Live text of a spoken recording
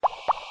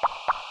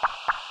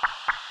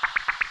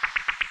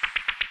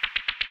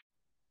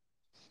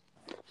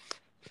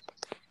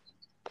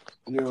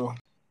Yo,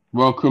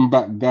 Welcome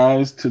back,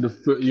 guys, to the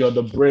Footy of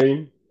the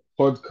Brain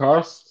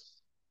podcast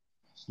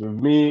with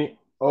me,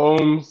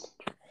 Ohms,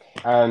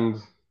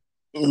 and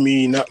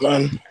me, that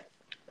man.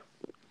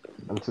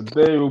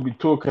 today we'll be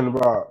talking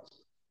about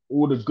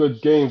all the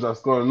good games that's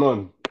going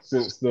on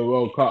since the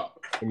World Cup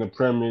in the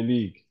Premier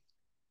League.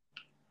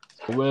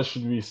 So where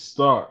should we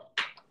start?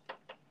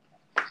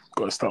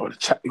 Got to start with the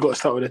champ. You got to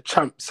start with the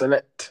champ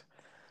select.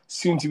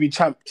 Soon to be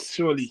champs,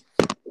 surely.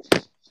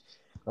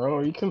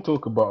 Oh, you can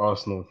talk about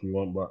Arsenal if you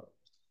want, but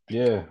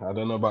yeah, I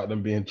don't know about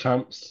them being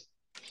champs.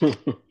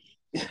 But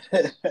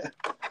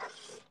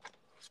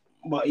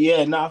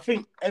yeah, now I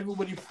think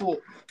everybody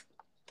thought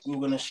we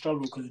were gonna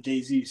struggle because of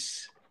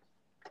Jesus,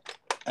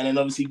 and then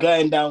obviously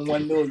going down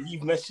 1-0,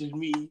 you've messaged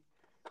me.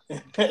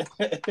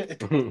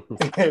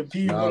 Nah,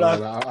 people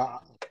man,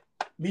 are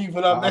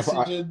people are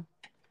messaging,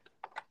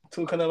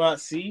 talking about,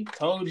 see,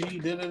 told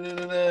you, da da da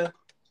da da.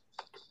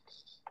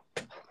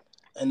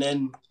 And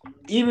then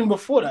even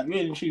before that,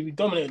 really and truly, we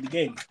dominated the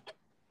game.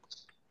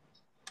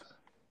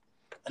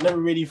 I never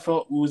really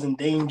felt we was in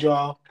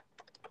danger.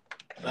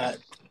 Like,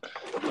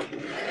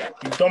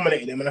 we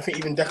dominated them, and I think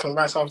even Declan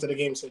Rice after the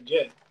game said,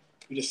 "Yeah,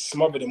 we just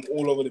smothered them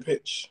all over the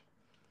pitch,"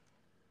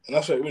 and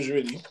that's what it was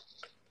really.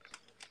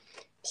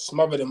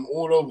 Smothered them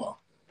all over.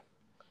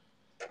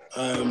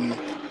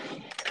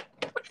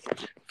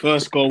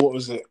 First goal, what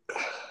was it?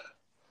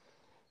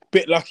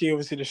 Bit lucky,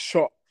 obviously the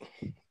shot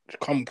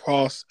come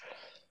past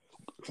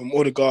from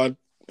Odegaard,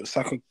 but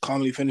Saka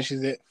calmly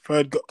finishes it.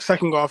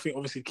 Second goal, I think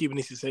obviously the keeper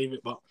needs to save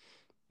it, but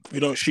if you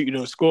don't shoot, you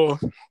don't score.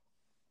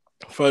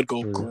 Third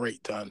goal,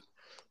 great turn.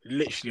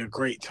 Literally a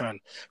great turn.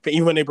 But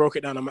even when they broke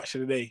it down on Match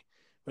of the Day,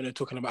 when they're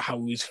talking about how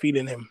he was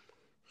feeling him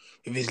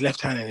with his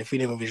left hand and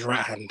feeling him with his right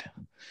hand,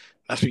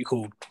 that's what you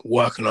call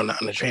working on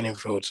that on the training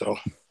field. So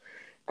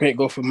great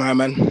goal for my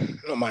man.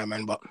 Not my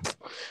man, but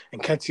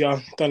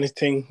Nketiah done his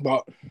thing.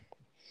 But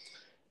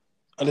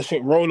I just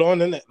think roll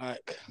on, innit?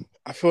 Like,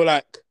 I feel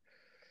like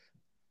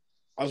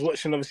I was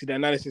watching obviously the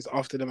analysis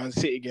after the Man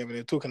City game and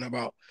they're talking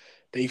about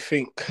they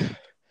think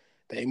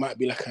that it might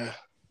be like a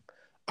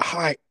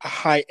high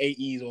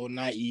 80s or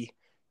 90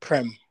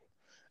 Prem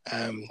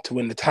to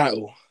win the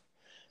title.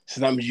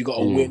 So that means you got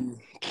to win.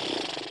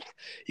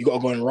 You got to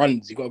go on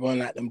runs. You got to go on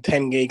like them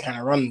 10-game kind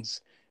of runs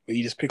where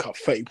you just pick up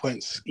 30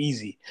 points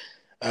easy.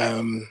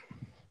 And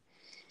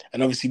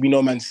obviously we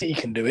know Man City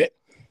can do it,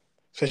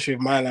 especially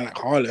with my line like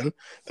Haaland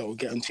that we'll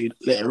get into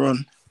later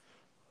on.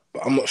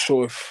 But I'm not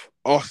sure if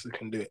Arsenal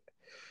can do it.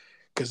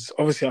 Because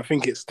obviously I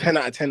think it's 10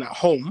 out of 10 at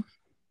home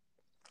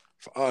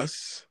for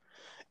us,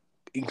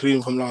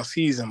 including from last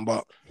season,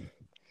 but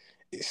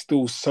it's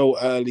still so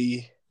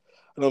early.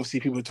 And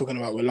obviously people are talking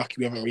about we're lucky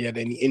we haven't really had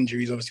any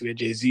injuries. Obviously we're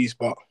Jesus,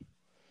 but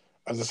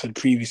as I said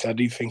previously, I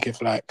do think if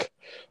like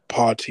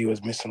Partey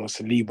was missing or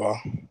Saliba,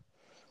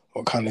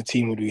 what kind of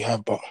team would we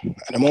have? But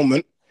at the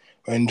moment,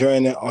 we're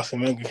enjoying it.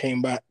 Arsene Wenger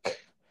came back,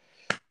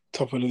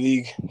 top of the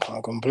league,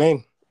 can't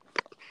complain.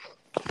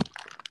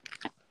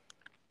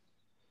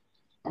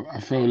 I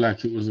feel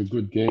like it was a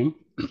good game.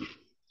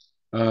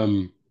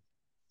 I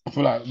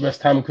feel like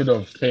West Ham could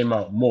have came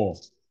out more.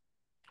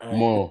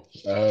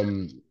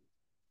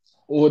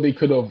 Or they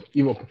could have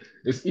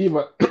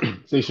either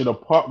they should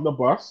have parked the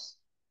bus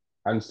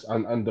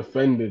and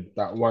defended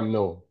that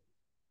 1-0,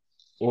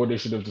 or they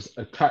should have just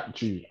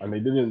attacked you, and they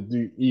didn't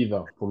do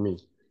either for me.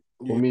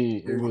 For me,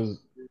 it was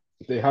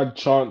they had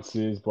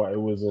chances, but it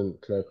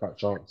wasn't clear-cut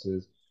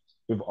chances.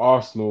 With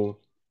Arsenal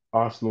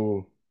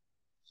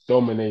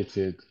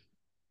dominated,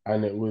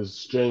 and it was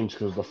strange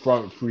because the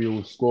front three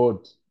all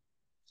scored.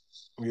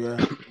 Yeah.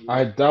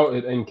 I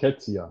doubted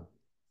Nketiah,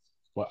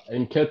 but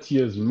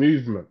Nketiah's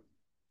movement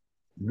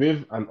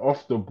with and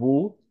off the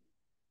ball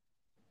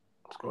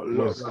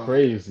was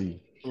crazy.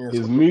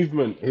 His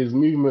movement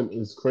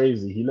is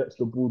crazy. He lets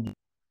the ball,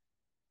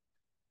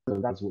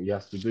 and that's what he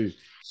has to do.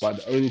 But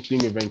the only thing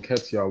with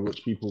Nketiah,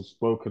 which people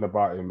spoken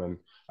about him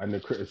and the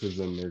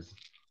criticism is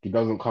he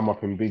doesn't come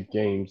up in big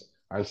games,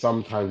 and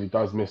sometimes he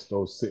does miss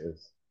those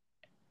sitters.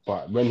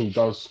 But when he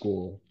does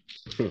score,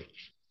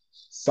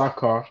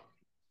 Saka's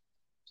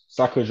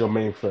your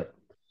main threat.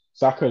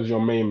 Saka's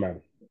your main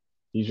man.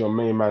 He's your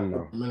main man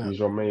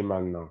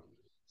now.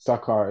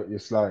 Saka,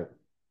 it's like,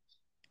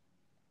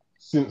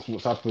 since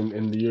what's happened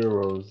in the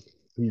Euros,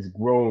 he's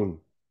grown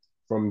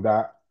from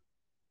that.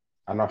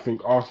 And I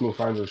think Arsenal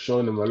fans have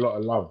shown him a lot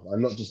of love.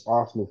 And not just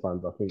Arsenal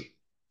fans, I think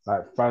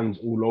like fans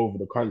all over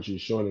the country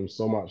showing him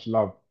so much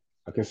love.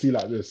 I can see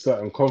like there's a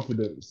certain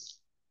confidence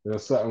in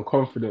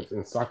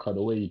Saka,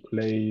 the way he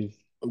plays.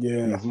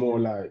 Yeah. He's more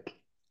like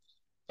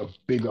a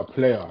bigger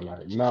player.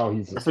 Like now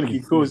I feel like he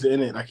feels it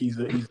in it, like he's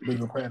a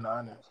bigger player now,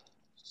 isn't it?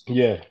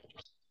 Yeah.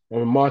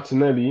 And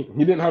Martinelli,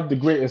 he didn't have the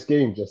greatest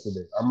game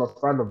yesterday. I'm a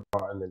fan of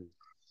Martinelli.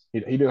 He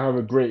didn't have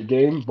a great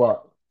game,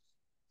 but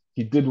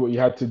he did what he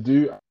had to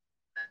do.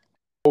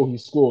 Oh, he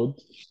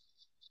scored.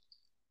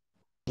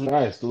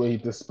 Nice, the way he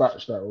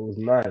dispatched that, it was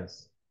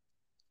nice.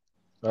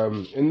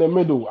 In the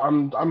middle,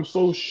 I'm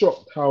so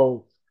shocked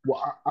how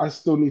I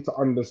still need to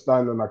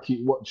understand, and I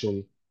keep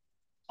watching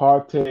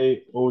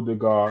Partey,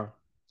 Odegaard,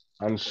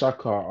 and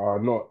Shaka are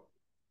not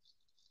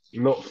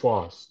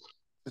fast,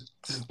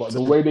 but It's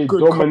a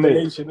good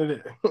combination,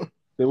 isn't it?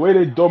 the way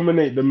they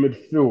dominate the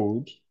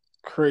midfield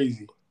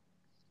Crazy.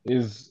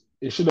 is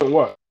it shouldn't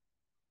work.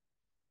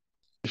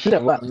 It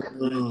shouldn't work.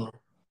 Mm.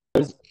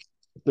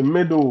 The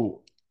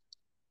middle,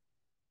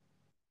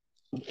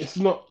 it's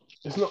not.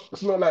 It's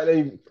not like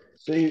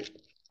they.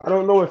 I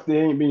don't know if they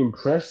ain't being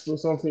pressed or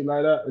something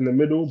like that in the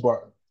middle,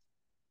 but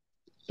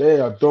they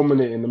are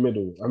dominating the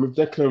middle. I mean,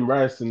 Declan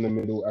Rice in the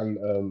middle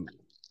and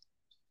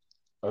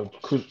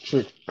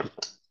Trick.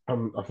 I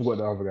forgot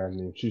the other guy's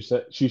name.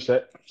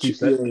 Chusek.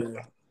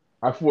 Yeah.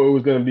 I thought it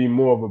was going to be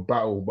more of a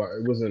battle, but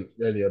it wasn't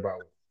really a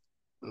battle.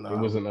 It No,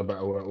 wasn't a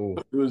battle at all.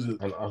 it was.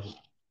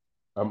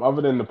 And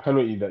other than the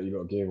penalty that you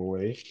got gave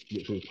away,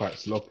 which was quite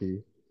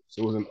sloppy,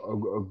 it was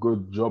a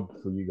good job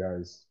for you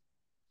guys.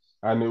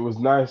 And it was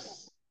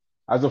nice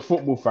as a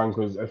football fan,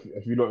 because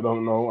if you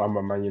don't know, I'm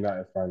a Man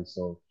United fan,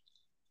 so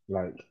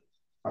like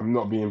I'm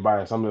not being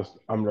biased. I'm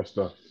just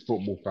a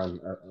football fan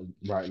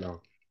right now.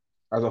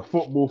 As a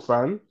football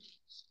fan,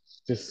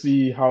 to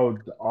see how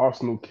the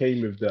Arsenal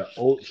came with their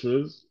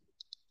ultras,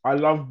 I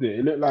loved it.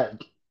 It looked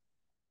like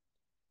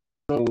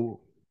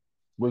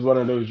was one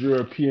of those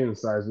European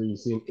sides where you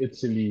see in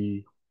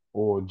Italy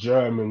or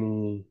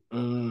Germany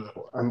Mm.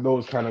 and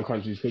those kind of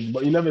countries.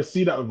 But you never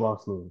see that with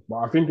Arsenal. But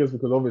I think it's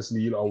because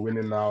obviously you lot are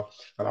winning now,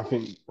 and I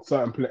think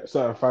certain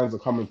fans are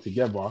coming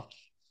together.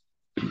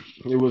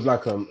 It was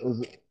like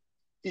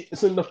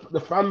it's in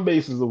the fan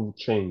bases have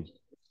changed.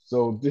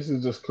 So this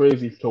is just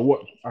crazy to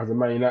watch as a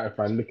Man United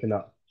fan looking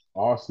at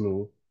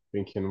Arsenal,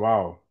 thinking,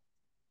 "Wow."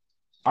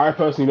 I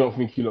personally don't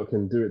think you lot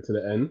can do it to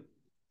the end,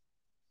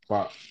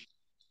 but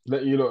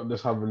let you lot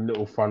just have a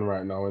little fun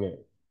right now, innit?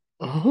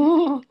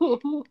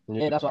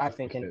 Yeah, that's what I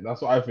think.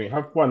 That's what I think.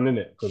 Have fun,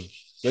 innit? Because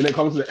when it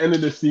comes to the end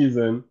of the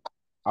season,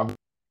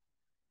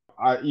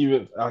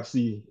 I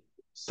see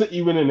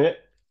City winning it,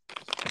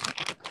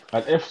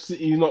 and if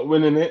City's not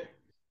winning it,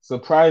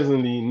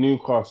 surprisingly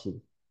Newcastle.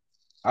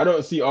 I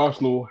don't see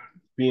Arsenal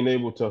being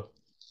able to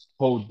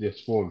hold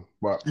this form,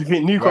 but You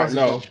think right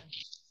Newcastle?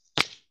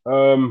 now,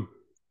 um,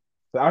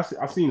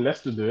 I've seen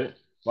Leicester do it,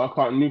 but I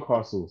can't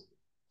Newcastle.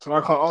 So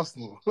I can't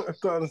Arsenal. I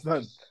don't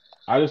understand.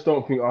 I just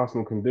don't think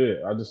Arsenal can do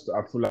it. I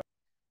feel like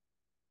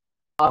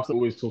Arsenal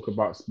always talk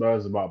about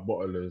Spurs about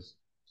bottlers.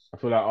 I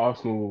feel like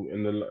Arsenal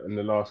in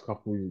the last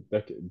couple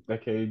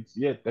decades,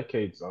 like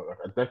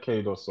a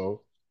decade or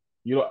so,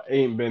 you lot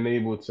ain't been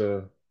able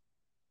to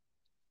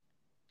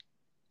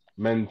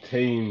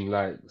maintain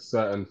like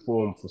certain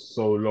form for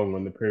so long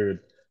on the period.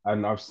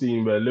 And I've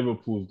seen where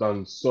Liverpool's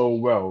done so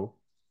well.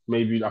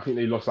 Maybe I think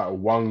they lost like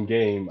one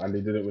game and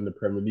they didn't win the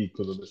Premier League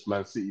because of this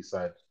Man City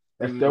side.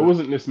 If there Mm.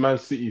 wasn't this Man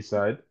City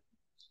side,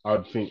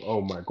 I'd think,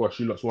 oh my gosh,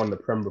 you lost won the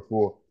Prem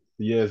before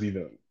the year's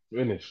even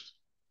finished.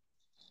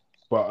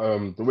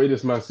 But the way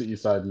this Man City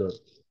side look,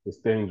 it's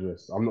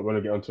dangerous. I'm not going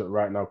to get onto it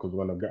right now because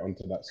we're going to get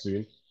onto that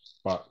soon.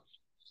 But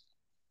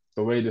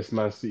the way this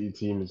Man City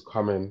team is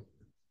coming,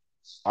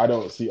 I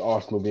don't see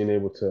Arsenal being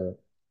able to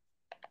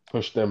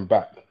push them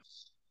back.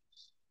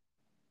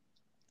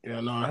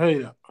 Yeah, no, I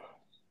hear that.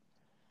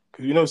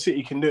 Because you know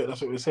City can do it.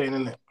 That's what we're saying,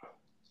 isn't it?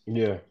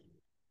 Yeah.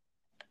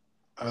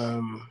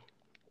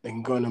 They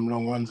can go on them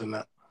long runs and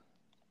that.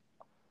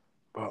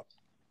 But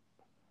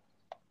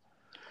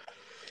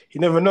you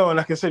never know. And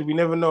like I said, we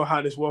never know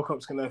how this World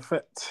Cup's going to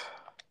affect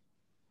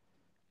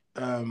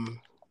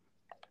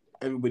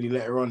everybody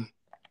later on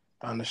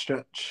down the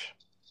stretch.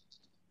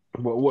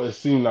 But what it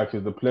seemed like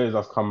is the players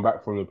that's come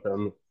back from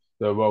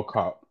the World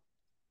Cup,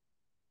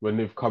 when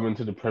they've come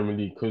into the Premier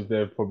League, because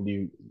they're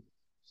probably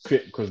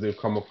fit because they've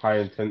come off high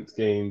intense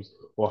games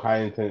or high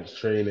intense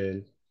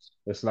training,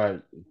 it's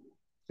like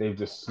they've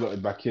just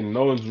slotted back in.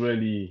 No one's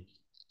really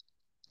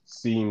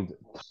seemed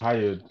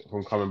tired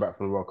from coming back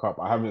from the World Cup.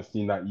 I haven't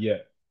seen that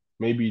yet.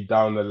 Maybe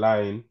down the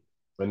line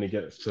when it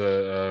gets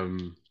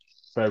to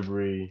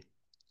February,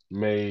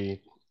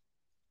 May,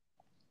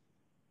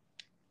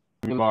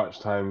 March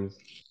times.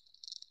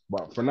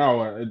 But for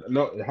now,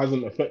 it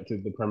hasn't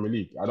affected the Premier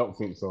League. I don't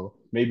think so.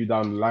 Maybe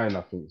down the line,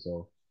 I think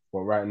so. But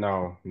right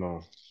now,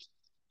 no.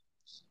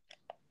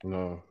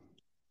 No.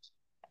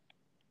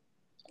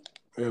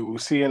 Yeah, we'll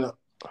see. In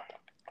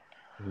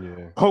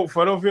Yeah.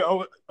 hopefully, I don't think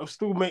I'll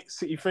still make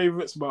City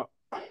favourites, but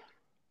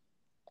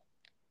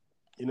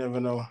you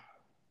never know.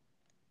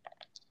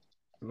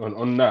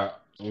 On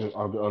that,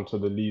 I'll get onto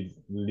the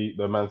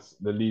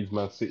Leeds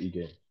Man City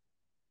game.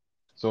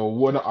 So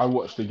when I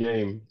watched the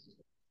game,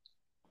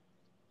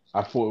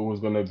 I thought it was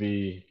gonna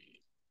be.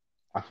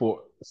 I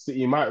thought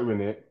City might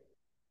win it,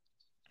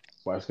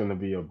 but it's gonna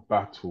be a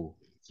battle.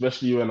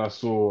 Especially when I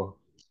saw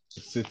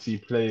City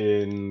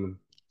playing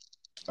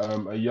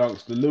a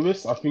youngster,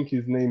 Lewis. I think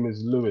his name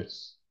is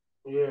Lewis.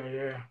 Yeah,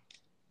 yeah.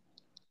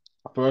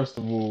 First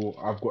of all,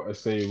 I've got to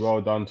say,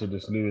 well done to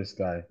this Lewis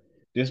guy.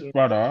 This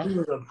brother, This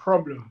is a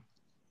problem.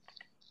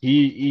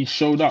 he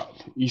showed up.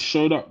 He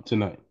showed up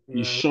tonight. He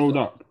Yeah, showed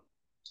up.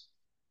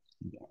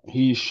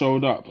 He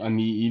showed up, and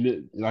he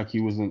looked like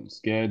he wasn't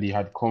scared. He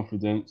had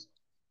confidence.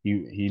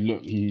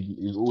 he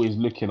was always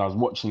looking. I was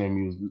watching him.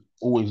 He was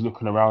always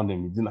looking around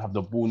him. He didn't have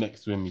the ball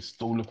next to him. He's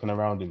still looking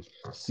around him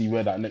to see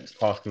where that next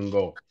pass can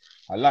go.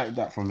 I like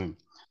that from him.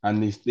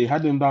 And they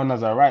had him down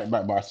as a right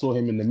back, but I saw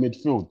him in the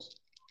midfield.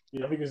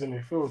 Yeah, I think he was in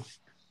midfield.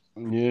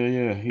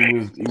 Yeah, he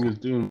was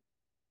doing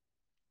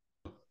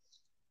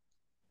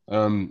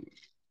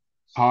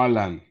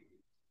Haaland.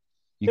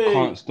 You Hey,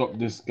 can't stop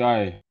this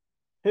guy.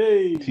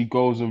 hey, 20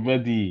 goals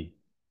already.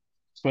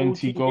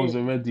 20 14 goals games.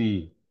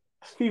 already.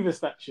 Fever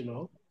stats, you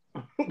know.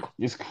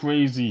 It's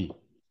crazy.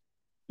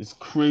 It's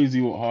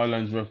crazy what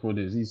Haaland's record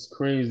is. He's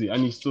crazy.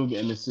 And he's still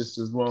getting assists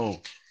as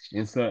well.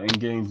 In certain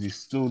games, he's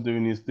still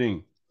doing his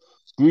thing.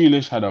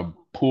 Grealish had a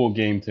poor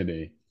game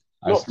today.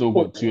 I Not still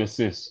got 2 poor.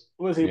 assists.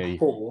 I wouldn't say Yeah,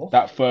 poor.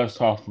 that first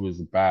half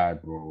was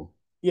bad, bro.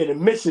 Yeah, the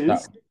misses.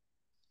 That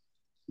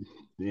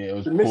yeah, it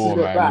was The misses poor,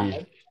 were man.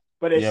 bad,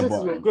 but the Yeah, assists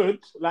but were good.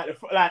 Like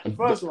the th-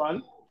 first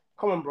one.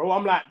 Come on, bro.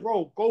 I'm like,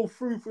 bro, go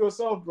through for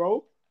yourself,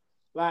 bro.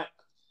 Like,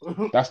 I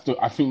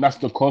think that's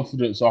the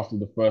confidence after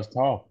the first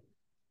half.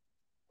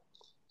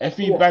 If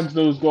he what? bags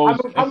those goals,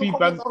 How if many he confidence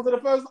bags, after the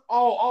first?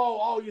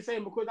 You're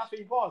saying because that's what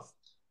he passed.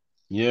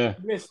 yeah,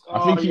 Missed. I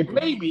Oh, think yeah, he,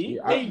 maybe,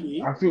 yeah,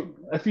 maybe, I think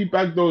if he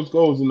bagged those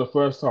goals in the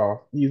first half,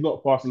 he's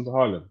not passing to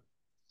Haaland.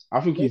 I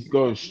think he's maybe.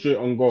 going straight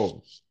on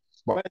goals,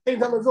 but But at the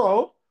same time as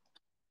well,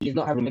 he's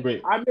not having a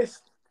great.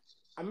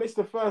 I missed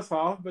the first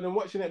half, but then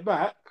watching it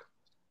back,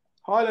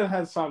 Haaland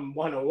had some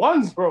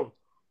one-on-ones, bro.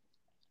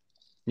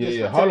 You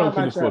Yeah, expect a Haaland could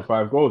man have scored to,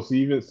 5 goals. He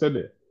even said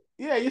it.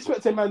 yeah, you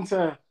expect a man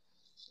to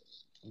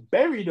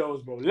bury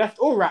those, bro, left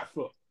or right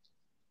foot.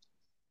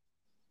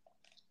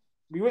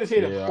 We wouldn't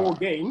say the poor Yeah,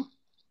 game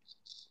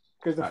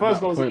because the at first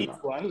that goal was an point, easy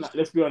one. Like,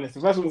 let's be honest,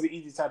 the first one was an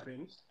easy tap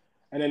in,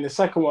 and then the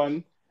second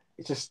one,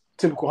 it's just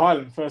typical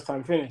Haaland, first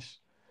time finish.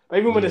 But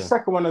even with the yeah,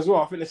 second one as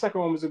well, I think the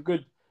second one was a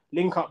good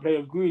link up play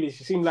of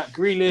Grealish. It seemed like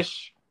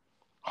Grealish,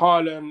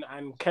 Haaland,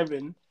 and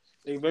Kevin,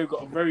 they've both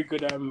got a very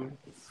good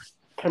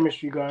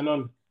chemistry going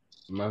on.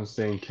 man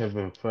saying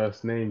Kevin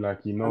first name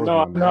like he knows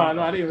No, man. no, What?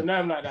 no, I didn't even know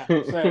him like that.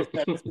 So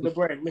Mr. De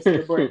Bruyne, Mr.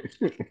 De Bruyne.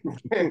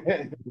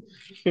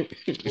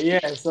 But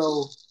yeah,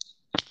 so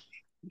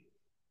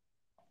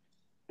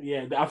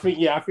I think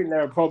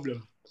they're a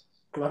problem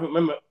because I think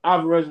remember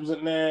Alvarez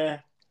wasn't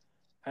there.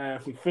 I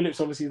think Phillips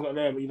obviously is not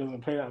there, but he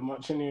doesn't play that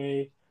much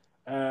anyway.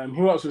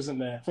 Who else wasn't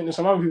there? I think there's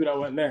some other people that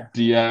weren't there.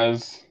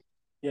 Diaz,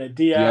 Yeah,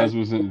 Diaz. Diaz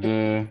wasn't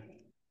there.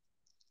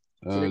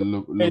 So they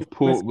got players Laporte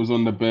missing. was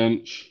on the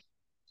bench.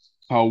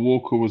 Kyle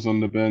Walker was on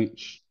the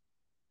bench.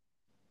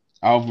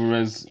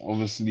 Alvarez,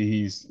 obviously,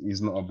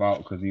 he's not about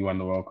because he won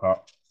the World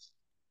Cup.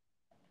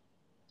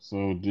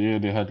 So yeah,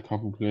 they had a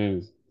couple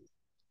players,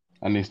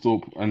 and they still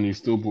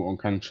brought on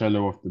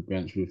Cancelo off the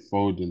bench with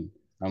Foden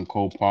and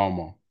Cole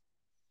Palmer.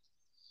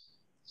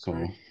 So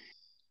Correct.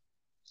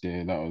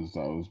 yeah, that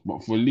was.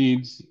 But for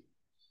Leeds,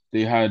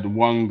 they had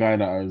one guy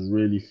that I was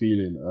really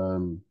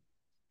feeling.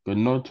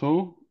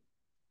 Gnonto.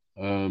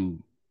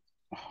 Um,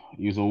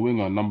 he was a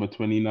winger, number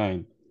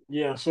 29.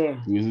 Yeah, so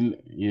He's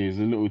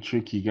a little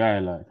tricky guy.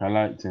 Like I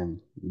liked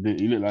him.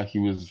 He looked like he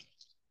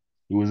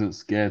wasn't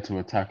scared to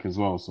attack as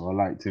well. So I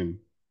liked him.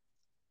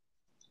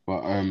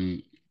 But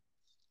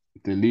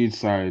the lead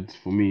side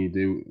for me,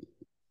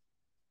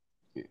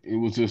 it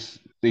was just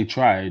they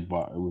tried,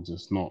 but it was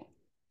just not.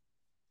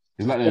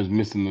 It's like they was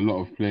missing a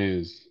lot of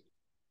players,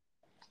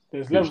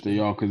 there's which levels. they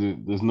are because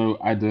there's no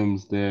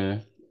Adams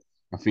there.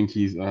 I think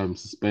he's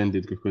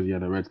suspended because he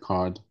had a red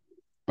card.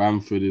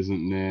 Bamford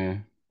isn't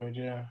there.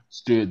 Yeah,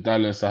 Stuart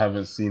Dallas, I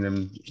haven't seen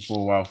him for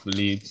a while for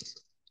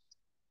Leeds.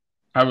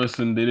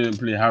 Harrison, they didn't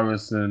play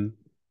Harrison.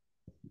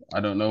 I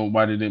don't know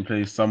why they didn't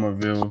play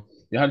Somerville.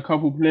 They had a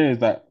couple players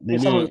that I they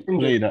think someone was didn't injured.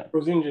 play. That He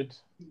was injured.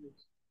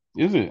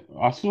 is it.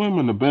 I saw him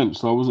on the bench,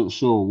 so I wasn't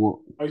sure what.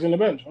 Oh, he's on the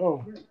bench.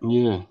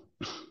 Yeah,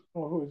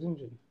 Who was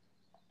injured?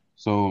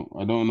 so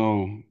I don't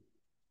know.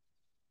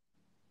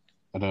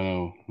 I don't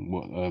know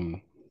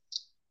what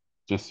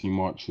Jesse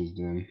March is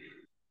doing.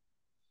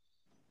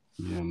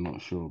 Yeah, I'm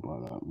not sure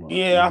about that. But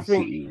Yeah, I Man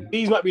think City.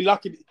 these might be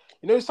lucky.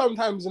 You know,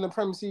 sometimes in the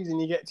Premier season,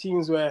 you get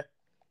teams where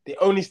they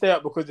only stay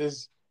up because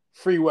there's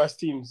three worst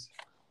teams.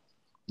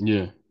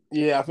 Yeah.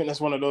 Yeah, I think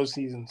that's one of those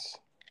seasons.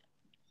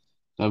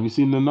 Have you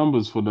seen the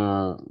numbers for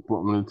the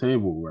bottom of the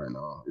table right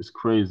now? It's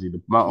crazy.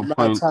 The amount of Mad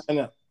time, points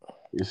innit?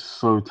 is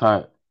so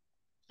tight.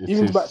 It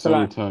Even is back to so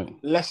like tight.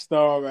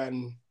 Leicester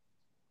and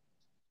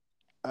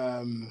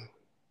um,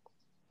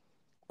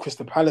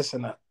 Crystal Palace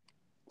and that.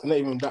 They're not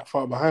even that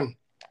far behind.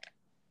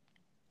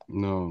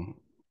 No.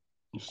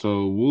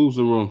 So Wolves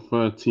are on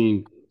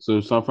 13.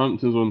 So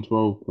Southampton's on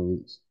 12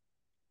 points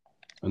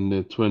and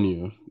they're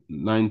 20th.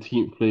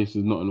 19th place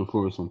is Nottingham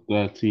Forest on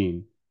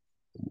 13.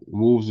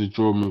 Wolves is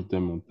drawn with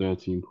them on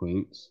 13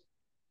 points.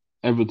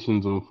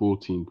 Everton's on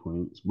 14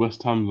 points.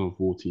 West Ham's on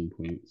 14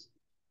 points.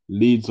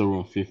 Leeds are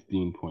on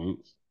 15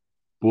 points.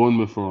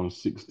 Bournemouth are on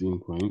 16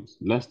 points.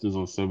 Leicester's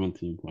on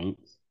 17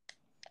 points.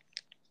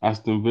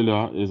 Aston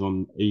Villa is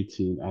on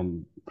 18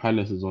 and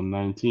Palace is on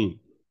 19.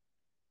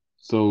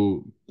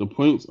 So the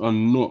points are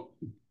not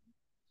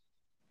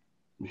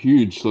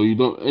huge. So you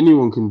don't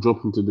anyone can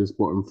drop into this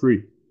bottom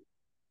three.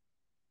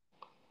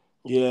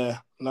 Yeah.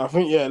 No, I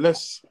think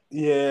let's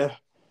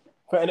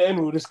But at the end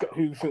we'll just get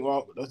who we think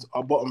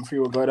our bottom three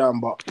will go down.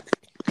 But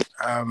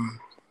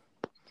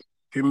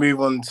if we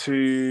move on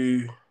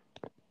to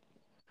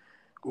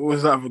what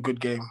was that of a good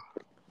game?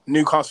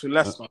 Newcastle Uh,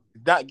 Leicester.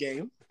 That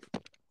game,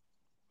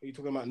 are you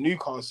talking about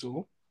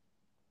Newcastle?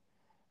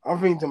 I'm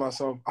thinking to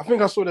myself, I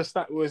think I saw the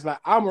stat where it's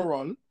like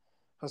Amaron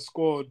has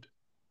scored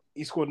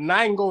he scored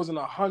 9 goals in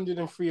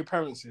 103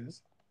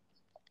 appearances.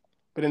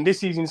 But then this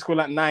season he scored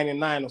like 9 and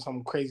 9 or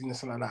some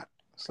craziness like that.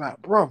 It's like,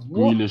 bro,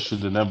 what? Grealish should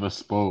have never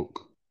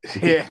spoke.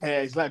 Yeah,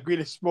 it's like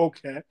Grealish spoke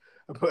here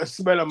and put a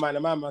smell on man. The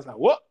man was like,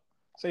 what?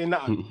 Saying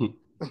nothing.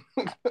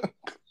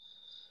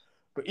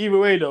 But either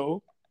way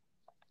though,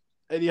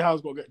 Eddie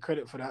Howe's got to get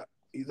credit for that.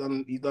 He's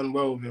done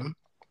well with him.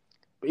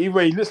 But either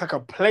way, he looks like a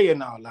player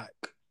now. Like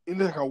he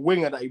looks like a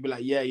winger that you'd be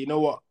like, yeah, you know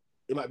what?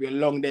 It might be a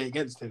long day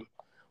against him.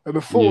 But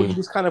before Yeah. you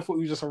just kind of thought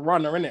he was just a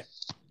runner, innit?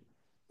 It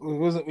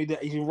wasn't me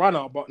that he's a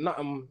runner, but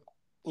nothing.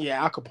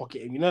 Yeah, I could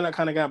pocket him. You know that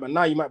kind of guy. But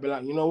now you might be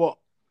like, you know what?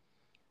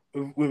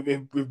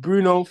 With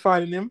Bruno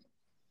finding him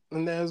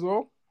in there as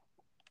well,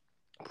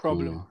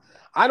 problem. Yeah.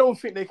 I don't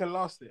think they can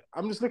last it.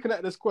 I'm just looking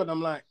at the squad.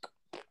 I'm like,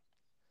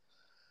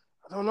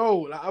 I don't know.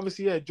 Like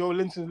obviously, yeah, Joe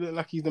Linton's looking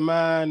like he's the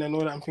man and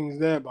all that things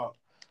there, but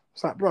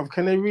it's like, bro,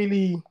 can they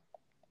really?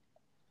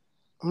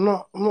 I'm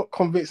not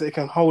convinced they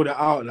can hold it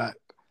out. Like,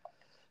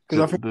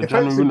 because I think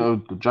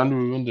defensively, The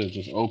January window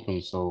just open,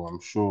 so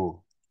I'm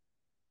sure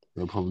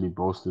they'll probably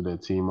bolster their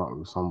team up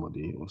with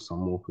somebody or some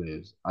more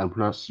players. And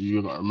plus,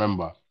 you got to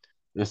remember,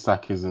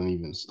 Isak isn't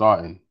even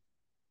starting.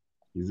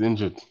 He's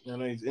injured. you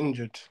know, he's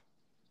injured.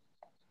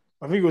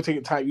 I think we'll take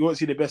it time. You won't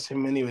see the best of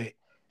him anyway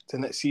to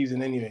next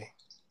season anyway.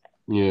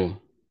 Yeah.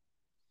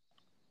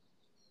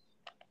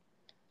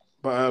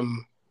 But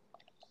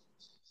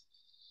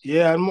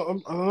yeah, I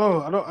don't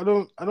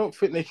know. I don't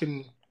think they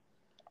can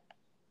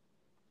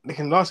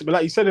last it. But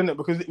like you said in it,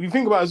 because if you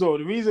think about it as well,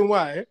 the reason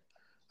why,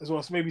 as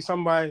well, so maybe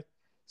some of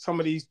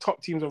these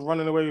top teams are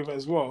running away with it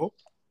as well,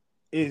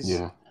 is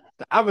Yeah.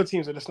 the other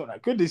teams are just not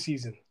that good this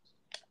season.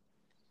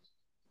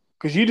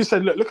 Because you just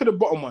said, look at the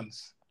bottom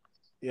ones.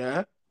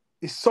 Yeah,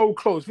 it's so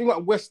close. Think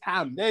about West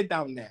Ham, they're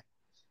down there.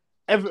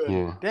 Everton,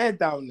 Yeah. they're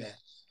down there.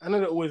 I know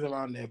they're always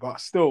around there, but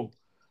still,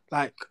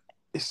 like,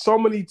 it's so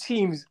many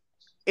teams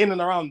in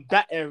and around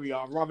that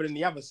area rather than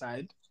the other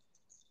side.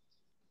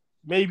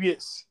 Maybe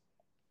it's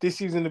this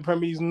season the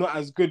Premier League is not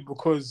as good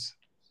because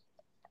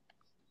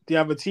the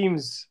other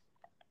teams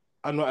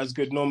are not as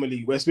good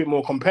normally, where it's a bit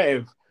more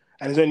competitive,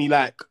 and there's only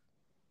like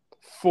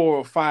 4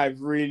 or 5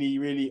 really,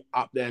 really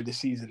up there this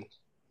season.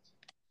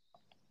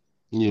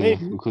 Yeah.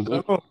 Maybe. Because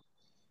I don't know.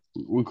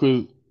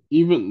 because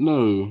even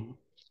though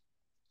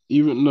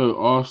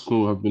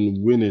Arsenal have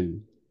been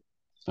winning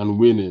and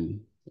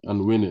winning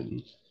and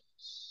winning,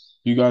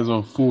 you guys are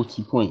on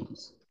 40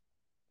 points.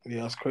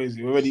 Yeah, that's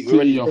crazy. We're already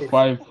City are safe.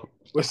 five.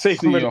 We're safe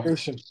from City are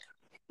relegation.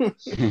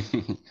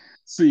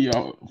 City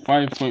are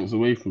 5 points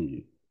away from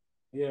you.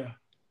 Yeah.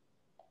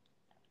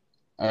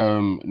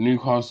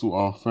 Newcastle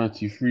are on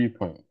 33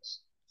 points.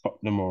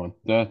 Tottenham are on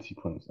 30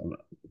 points. And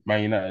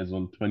Man United is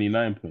on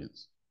 29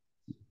 points.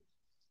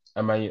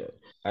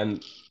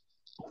 And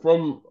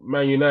from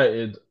Man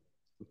United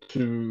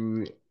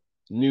to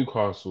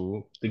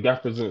Newcastle, the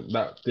gap isn't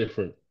that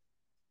different.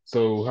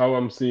 So how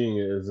I'm seeing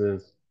it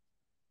is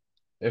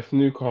if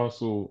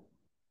Newcastle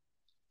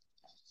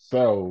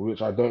fell,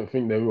 which I don't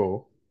think they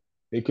will,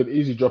 they could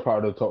easily drop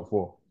out of the top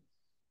four.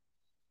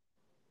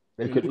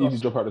 They Who, could easily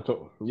Newcastle? drop out of the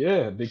top.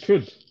 Yeah, they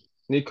could.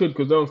 They could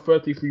because they're on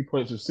 33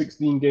 points with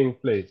 16 games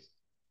played.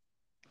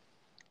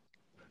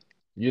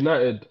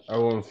 United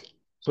are on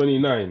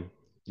 29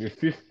 with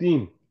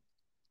 15.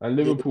 And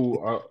Yeah. Liverpool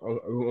are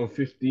on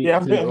 15, Yeah,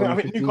 only I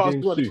think 15 Newcastle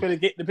games got too.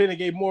 they play the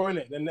game more in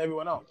it than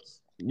everyone else.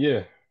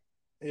 Yeah.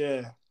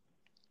 Yeah.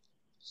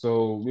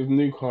 So with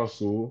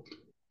Newcastle,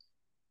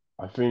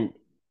 I think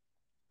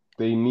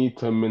they need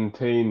to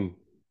maintain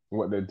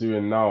what they're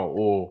doing now,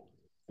 or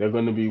they're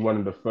going to be one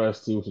of the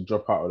first teams to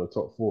drop out of the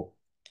top four.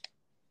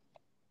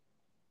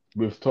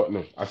 With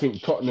Tottenham, I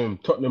think Tottenham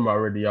are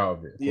already out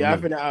of it for Yeah, I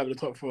me. think they're out of the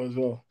top four as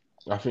well.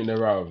 I think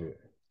they're out of it.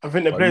 I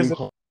think the But players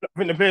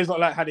Newcastle, not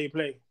like how they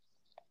play.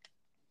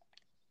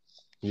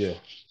 yeah,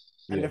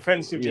 And yeah,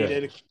 defensively yeah.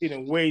 they're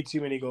conceding way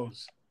too many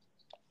goals.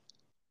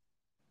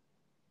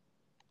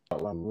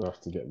 We'll have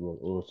to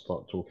we'll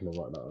start talking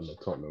about that on the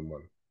Tottenham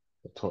one,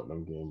 the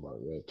Tottenham game. But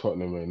yeah,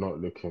 Tottenham are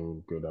not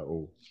looking good at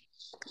all.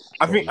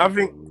 I Tottenham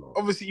think are not.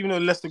 obviously even though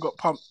Leicester got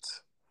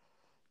pumped,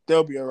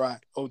 they'll be alright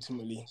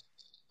ultimately.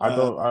 I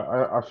don't.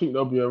 I think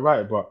they'll be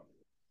alright, but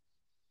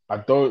I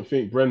don't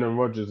think Brendan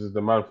Rodgers is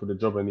the man for the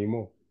job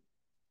anymore.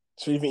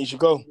 So you think you should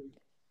go?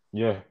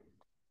 Yeah,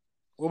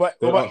 What about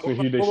they what about asked what me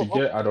about, who they what should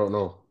about, get. I don't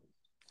know.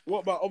 what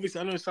about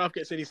obviously I know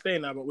Southgate said he's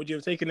staying now, but would you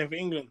have taken him for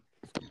England?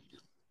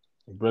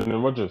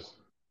 Brendan Rodgers.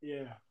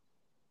 Yeah.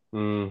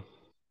 Mm,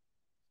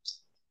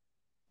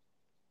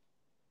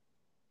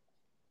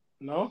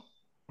 No?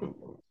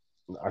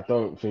 I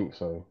don't think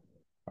so.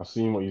 I've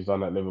seen what he's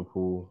done at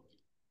Liverpool.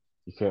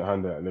 You couldn't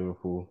handle it at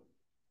Liverpool.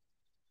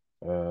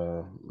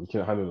 You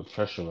couldn't handle the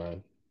pressure,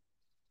 man.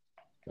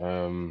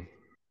 No,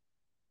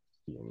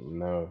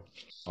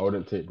 I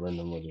wouldn't take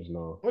Brendan Rodgers.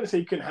 No. I wouldn't say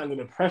he couldn't handle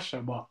the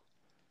pressure, but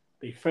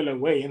they fell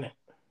away, innit?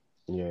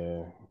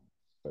 Yeah,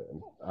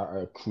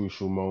 at a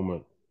crucial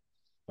moment.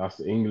 That's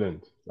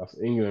England. That's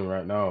England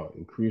right now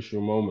in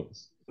crucial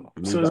moments. You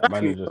So need that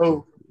exactly. manager to.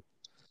 So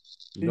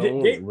You did don't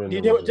want you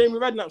Brendan hear what Rodgers. Jamie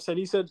Redknapp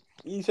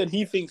said?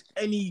 He thinks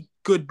any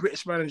good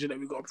British manager that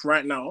we got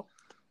right now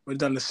would have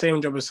done the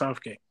same job as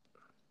Southgate.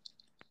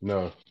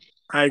 No,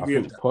 I agree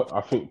with that.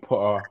 I think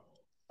Potter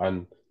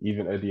and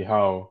even Eddie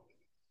Howe,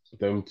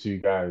 them two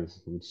guys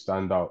would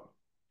stand out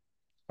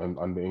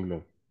under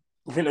England.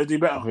 You think they'll do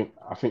better?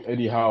 I think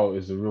Eddie Howe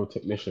is a real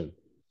technician.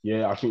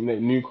 Yeah, I think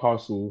that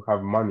Newcastle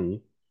have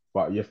money,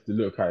 but you have to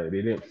look at it.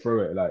 They didn't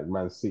throw it like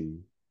Man City.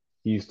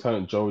 He's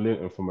turned Joe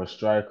Linton from a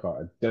striker,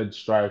 a dead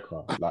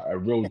striker, like a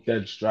real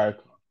dead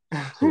striker,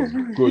 to a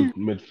good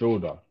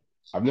midfielder.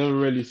 I've never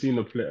really seen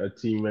a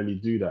team really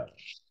do that.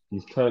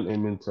 He's turned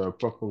him into a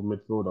proper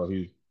midfielder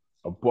who's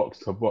a box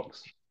to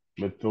box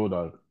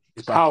midfielder,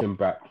 It's power, tracking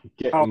back, power.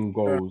 getting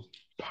goals,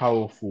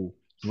 powerful,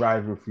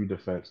 driving through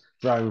defense,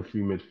 driving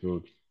through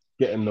midfield,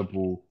 getting the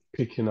ball,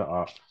 picking it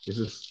up. It's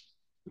just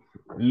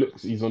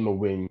looks he's on the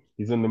wing,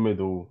 he's in the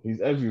middle, he's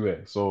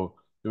everywhere. So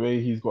the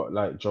way he's got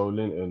like Joe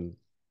Linton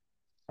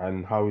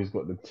and how he's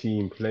got the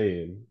team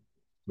playing,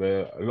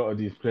 where a lot of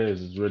these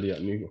players is really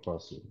at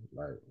Newcastle.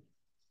 Like,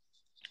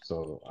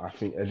 so I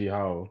think Eddie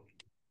Howe,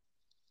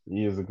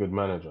 he is a good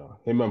manager.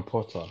 Him and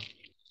Potter.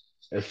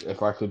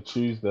 If I could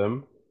choose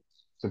them,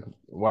 to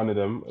one of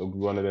them, it would be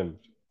one of them.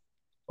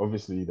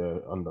 Obviously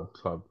they're under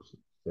club,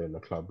 they're in the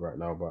club right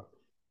now, but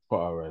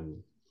Potter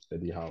and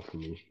Eddie Howe for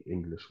me,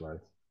 English wise.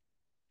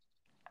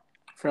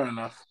 Fair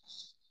enough.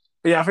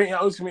 But yeah, I think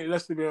ultimately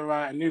Leicester will be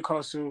alright. And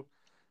Newcastle,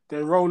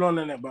 they roll on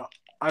in it, but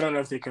I don't know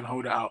if they can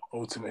hold it out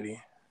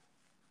ultimately.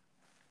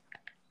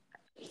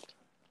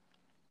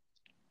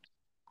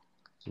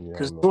 Yeah,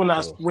 Because I'm it's not all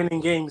that's sure. winning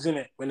games, in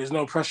it, when there's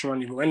no pressure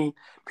on you. But when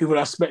people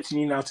are expecting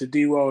you now to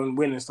do well and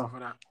win and stuff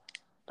like that,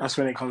 that's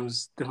when it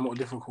comes more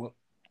difficult.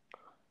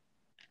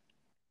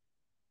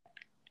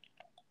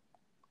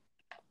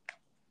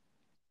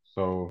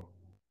 So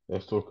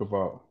let's talk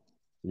about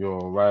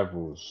your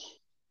rivals,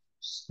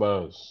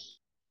 Spurs.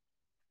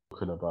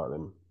 Talking about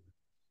them.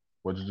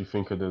 What did you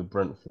think of the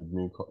Brentford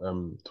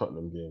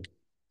Tottenham game?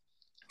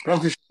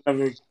 Brentford should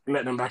never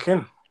let them back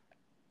in.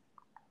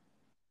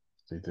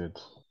 They did.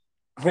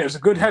 I think it was a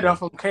good They header did.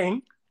 from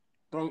Kane.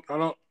 I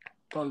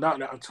don't doubt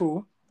that at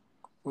all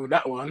with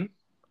that one.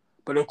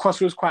 But the cross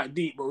was quite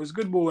deep, but it was a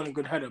good ball and a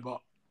good header.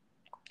 But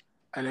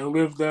and then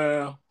with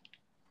the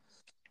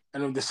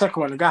second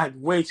one, the guy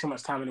had way too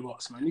much time in the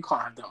box, man. You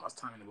can't have that much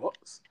time in the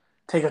box.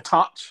 Take a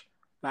touch,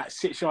 like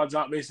 6 yards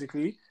out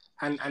basically,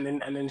 and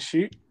then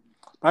shoot.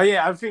 But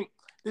yeah, I think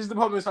this is the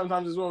problem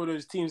sometimes as well with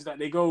those teams that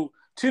they go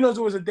 2-0 is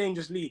always a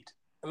dangerous lead,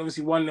 and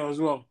obviously 1-0 as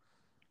well.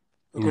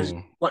 Because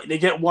Yeah. they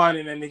get one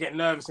and then they get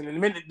nervous, and then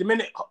the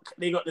minute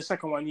they got the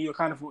second one, you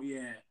kind of thought,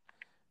 yeah,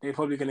 they're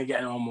probably gonna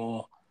get one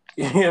more.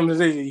 You know what I'm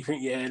saying? You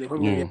think, yeah, they're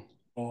probably gonna Yeah. get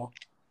more.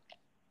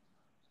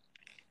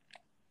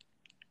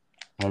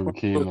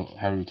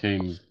 Harry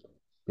Kane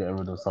getting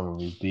rid of some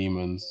of his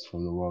demons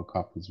from the World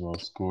Cup as well,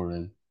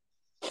 scoring.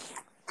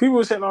 People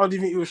were saying, "Oh, do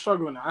you think he was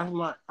struggling?" I'm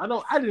like, I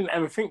didn't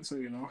ever think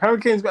so. Harry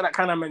Kane's got that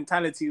kind of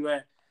mentality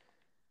where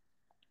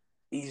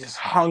he's just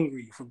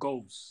hungry for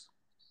goals.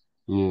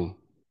 Yeah.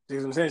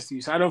 Does some sense to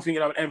you? So I don't think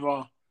that would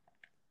ever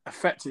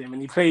affect him.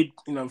 And he played,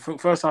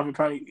 first half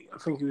apparently I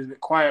think he was a bit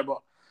quiet,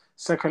 but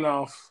second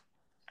half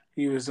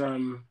he was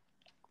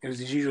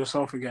his usual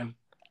self again.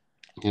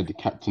 He had the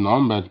captain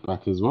armband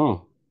back as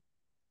well.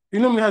 He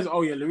normally has,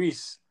 oh yeah,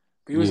 Lloris,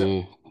 but he wasn't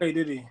Yeah. play,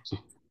 did he?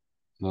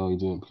 No, he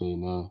didn't play.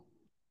 No,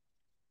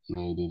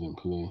 he didn't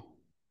play.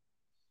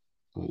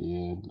 But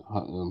yeah,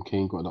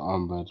 Kane got the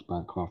armband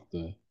back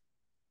after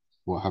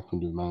what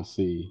happened with Man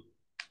City.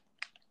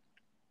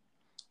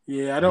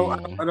 Yeah, Yeah. I don't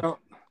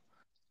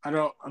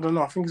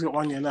know. I think he's got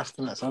 1 year left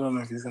in it, so I don't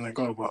know if he's gonna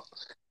go. But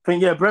I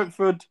think yeah,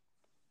 Brentford,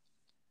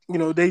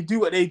 they do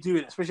what they do,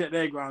 especially at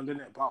their ground,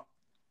 isn't it? But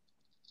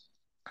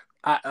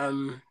at,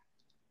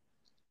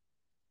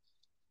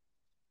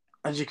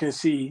 as you can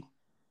see,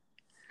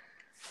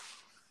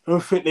 I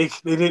don't think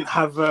they didn't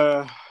have.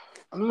 I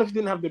don't know if they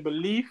didn't have the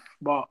belief,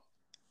 but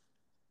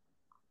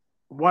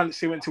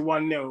once it went to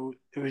 1-0,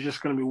 it was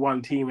just going to be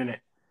one team in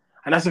it.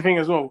 And that's the thing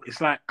as well.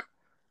 It's like,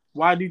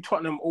 why do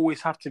Tottenham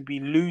always have to be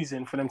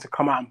losing for them to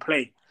come out and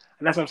play?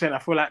 And that's what I'm saying. I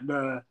feel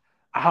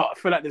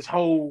like this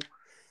whole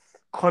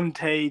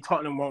Conte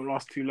Tottenham won't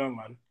last too long,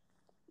 man.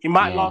 It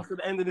might No. last at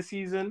the end of the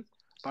season,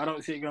 but I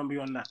don't see it going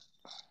beyond that.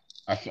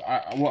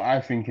 What I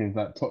think is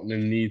that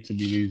Tottenham need to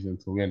be losing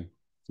to win,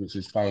 which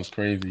sounds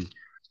crazy.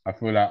 I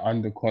feel like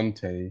under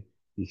Conte,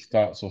 he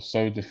starts off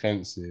so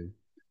defensive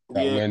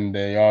that Yeah, when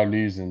they are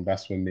losing,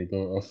 that's when they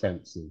go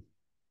offensive.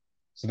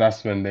 So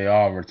that's when they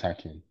are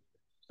attacking,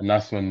 and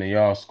that's when they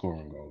are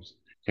scoring goals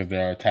because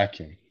they're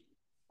attacking.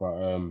 But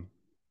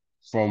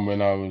from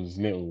when I was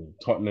little,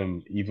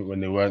 Tottenham, even when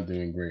they weren't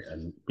doing great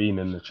and being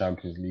in the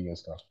Champions League and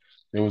stuff,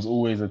 there was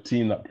always a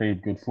team that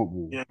played good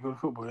football, Yeah, good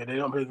football. Yeah, they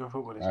don't play good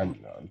football this and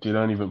season. they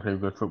don't even play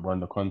good football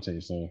under Conte.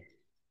 So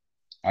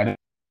I don't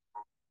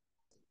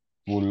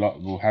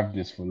we'll have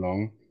this for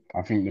long.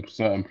 I think the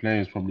certain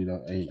players probably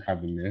don't ain't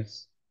having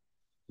this.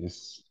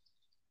 It's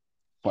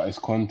but it's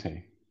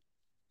Conte.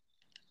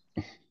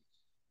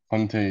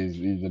 Conte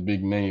is a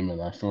big name,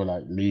 and I feel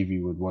like Levy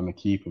would want to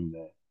keep him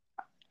there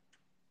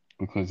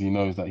because he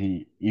knows that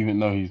even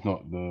though he's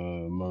not the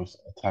most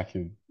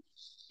attacking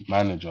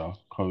manager,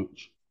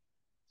 coach,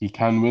 he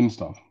can win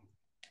stuff.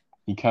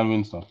 He can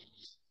win stuff.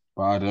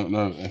 But I don't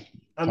know if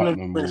I don't know if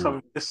he Tottenham can win stuff will.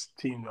 with this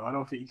team though. I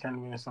don't think he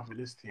can win stuff with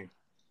this team.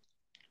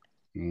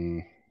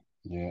 Mm,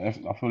 yeah,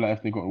 I feel like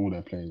if they got all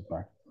their players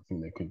back, I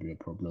think there could be a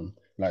problem,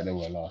 like they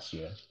were last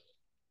year.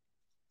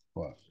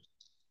 But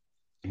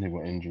they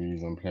got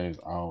injuries and players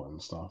out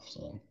and stuff.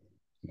 So,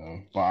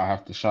 But I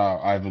have to shout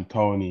out Ivan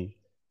Toney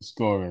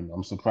scoring.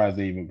 I'm surprised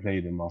they even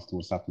played him after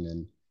what's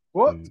happening.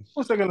 What? With,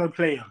 What's they gonna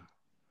play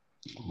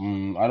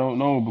him? I don't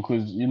know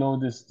because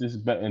this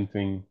betting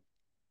thing.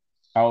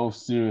 How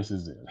serious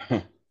is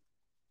it?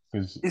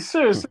 Because It's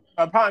serious.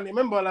 Apparently,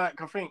 remember,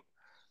 like I think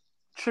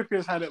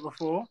Trippier's had it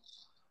before,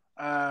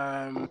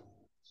 and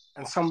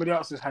somebody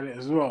else has had it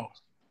as well.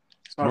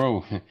 So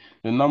bro,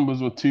 the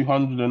numbers were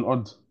 200 and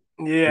odd.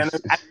 yeah, and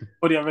It's,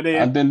 the other day,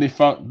 and then they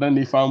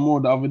found more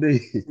the other day.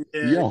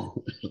 yeah,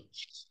 Yo,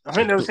 I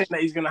think they were saying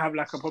that he's gonna have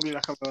like a probably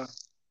like a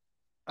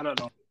I don't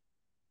know,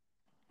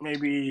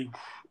 maybe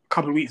a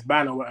couple of weeks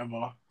ban or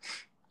whatever.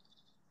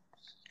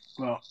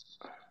 Well,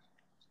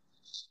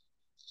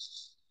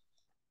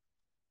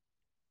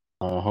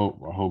 I hope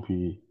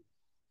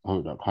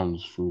that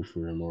comes through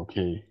for him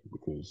okay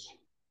because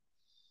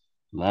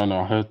man,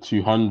 I heard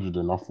 200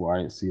 and I thought I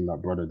ain't seen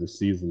that brother this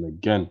season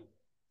again.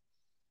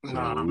 So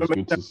nah, I it was remember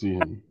good to see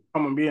him.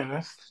 come and be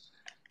honest.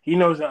 He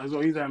knows that as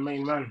well. He's our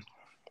main man.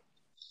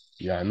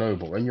 Yeah, I know,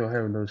 but when you're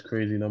hearing those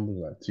crazy numbers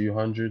like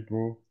 200,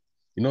 bro,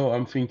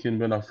 I'm thinking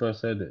when I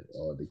first heard it,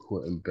 oh, they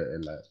caught him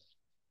betting like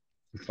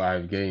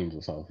 5 games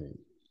or something.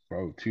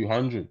 Bro,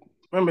 200.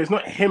 Remember, it's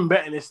not him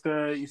betting. It's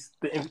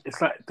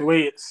like the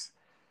way it's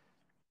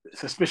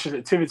suspicious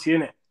activity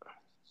in it.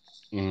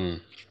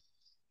 Mm.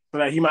 So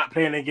like he might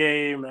play in a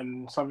game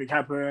and something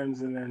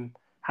happens, and then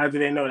how do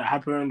they know that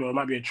happened? Or it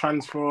might be a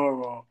transfer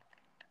or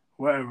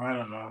whatever. I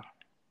don't know.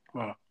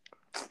 But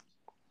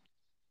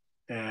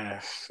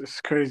yeah,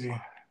 it's crazy.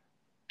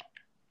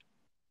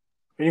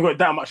 When you got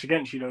that much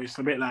against you, though, it's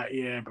a bit like,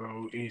 yeah,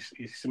 bro,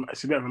 it's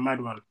a bit of a mad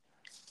one.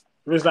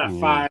 It was like Yeah.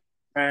 5,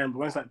 but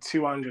when it's like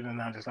 200 and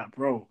now, just like,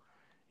 bro,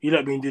 you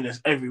lot been doing this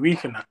every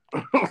week and that.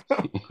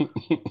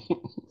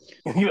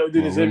 You lot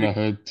doing Well, this when every. I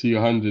heard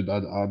 200,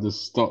 I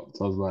just stopped.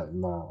 I was like,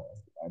 nah,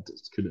 I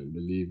just couldn't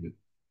believe it.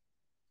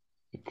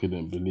 I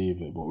couldn't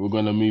believe it. But we're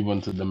gonna move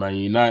on to the Man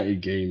United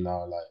game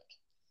now. Like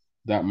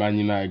that Man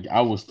United,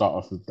 I will start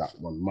off with that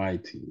one. My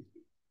team,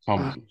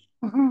 come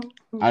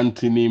on,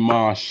 Anthony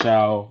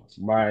Martial,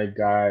 my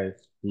guy.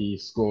 He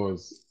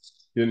scores.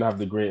 He didn't have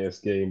the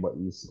greatest game, but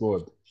he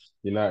scored.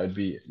 United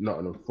beat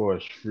Nottingham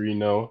Forest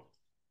 3-0.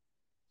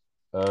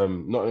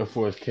 Nottingham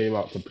Forest came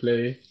out to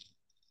play,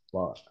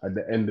 but at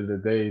the end of the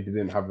day, they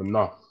didn't have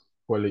enough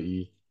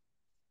quality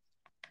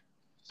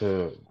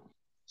to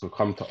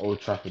come to Old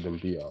Trafford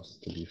and beat us.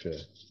 To be fair,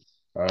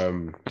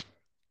 um,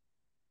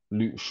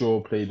 Luke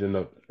Shaw played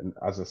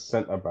as a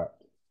centre back,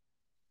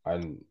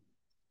 and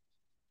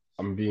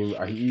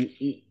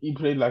he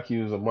played like he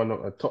was one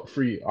of our top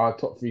three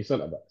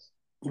centre backs.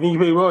 You think you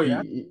play well,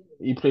 yeah?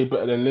 He played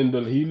better than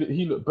Lindelof.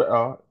 He looked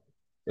better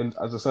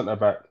as a centre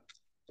back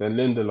than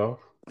Lindelof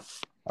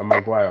and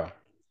Maguire.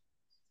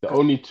 The Because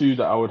only two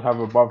that I would have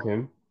above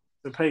him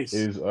the pace.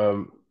 is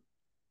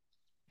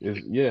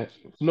yeah,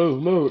 no,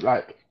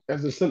 like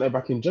as a centre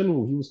back in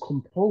general, he was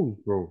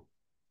composed, bro.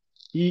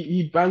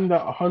 He banged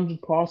out 100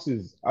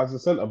 passes as a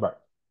centre back.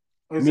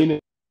 Is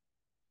it?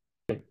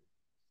 Meaning,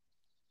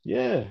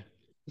 yeah,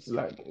 it's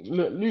like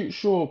look, Luke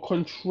Shaw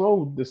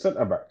controlled the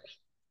centre back.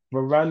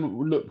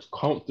 Varane looked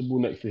comfortable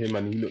next to him,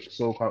 and he looked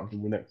so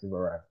comfortable next to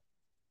Varane.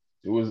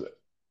 It was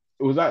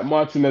like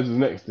Martinez was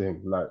next to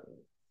him, like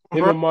him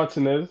Bro, and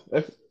Martinez.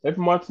 If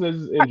Martinez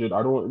is injured,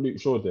 I don't want Luke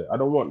Shaw there. I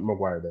don't want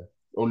Maguire there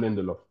or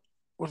Lindelof.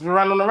 was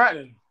Varane on the right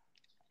then?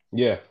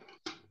 Yeah,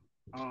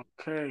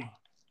 Okay.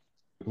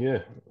 yeah,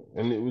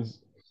 and it was,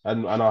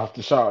 and I have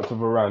to shout out to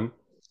Varane,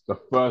 the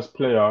first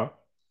player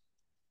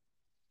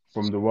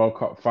from the World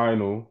Cup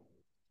final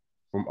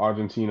from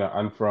Argentina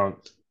and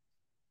France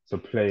to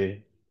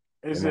play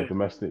Is in a it?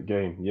 domestic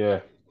game. Yeah,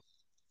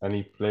 and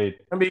he played.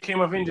 Remember he came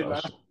off injured, uh,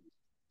 man.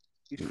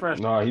 He's fresh.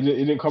 Nah, he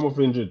didn't come off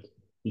injured.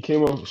 He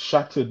came off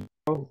shattered.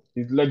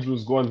 His legs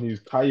was gone.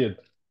 He's tired.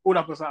 Pulled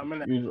up or something,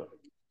 innit? He was,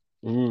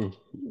 mm,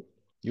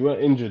 you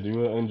weren't injured. You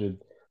weren't injured.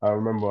 I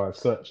remember I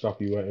searched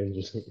up. You weren't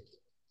injured.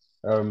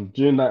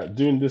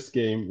 During this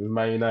game with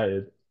Man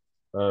United,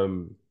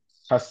 um,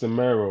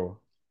 Casemiro,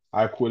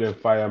 I call him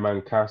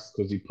Fireman Cas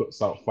because he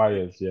puts out Yeah,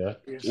 fires. Yeah,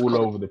 he was all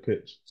cold. over the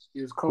pitch.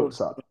 He was cold.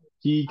 Puts out.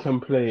 He can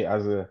play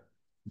as a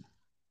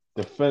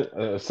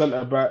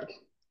centre back,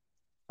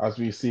 as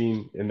we've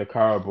seen in the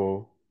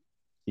Carabao.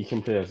 He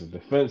can play as a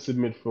defensive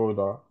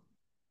midfielder.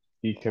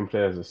 He can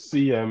play as a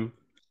CM,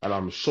 and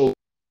I'm sure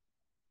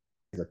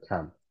he's a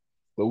cam.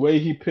 The way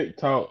he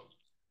picked out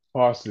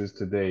passes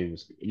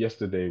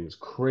yesterday was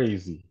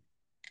crazy.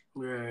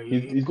 Yeah,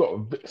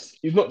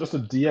 He's not just a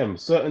DM.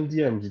 Certain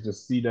DMs you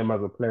just see them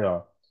as a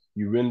player.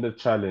 You win the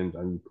challenge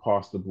and you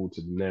pass the ball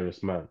to the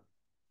nearest man.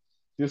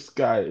 This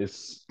guy is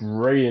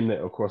spraying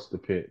it across the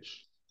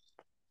pitch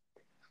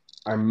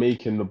and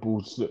making the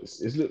ball look.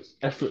 It looks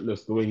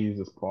effortless the way he's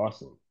just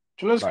passing.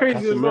 do you know what's Like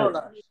crazy as well? Casemiro,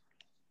 Like,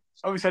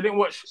 obviously, I didn't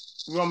watch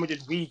Real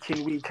Madrid week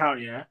in, week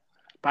out, yeah,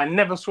 but I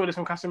never saw this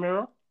from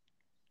Casemiro.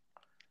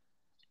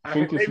 I And I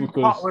think think it's maybe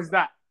part because was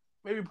that.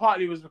 Maybe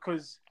partly was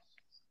because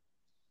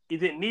he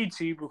didn't need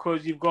to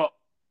because you've got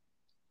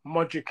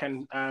Modric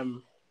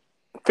and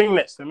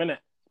Finglets the minute,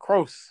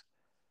 Kroos.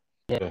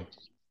 yeah,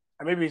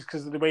 And maybe it's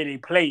because of the way they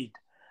played.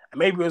 And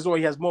maybe as well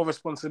he has more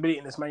responsibility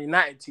in this Man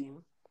United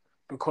team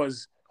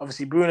because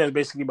obviously Bruno is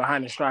basically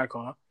behind the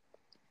striker.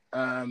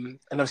 And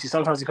obviously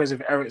sometimes he plays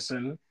with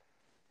Ericsson,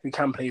 who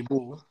can play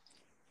ball.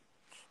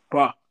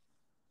 But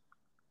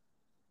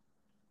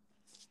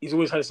he's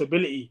always had this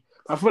ability.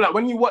 I feel like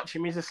when you watch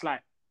him, he's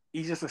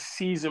just a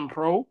seasoned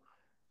pro.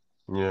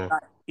 yeah.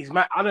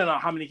 Like, I don't know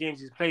how many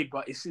games he's played,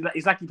 but it's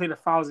like he played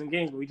 1,000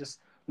 games, but he just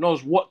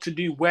knows what to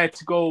do, where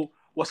to go,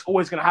 what's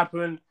always gonna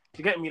happen.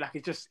 You get me? Like he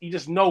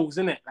just knows,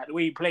 innit? Like the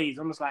way he plays.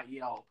 I'm just like,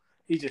 yo,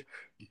 he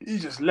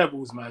just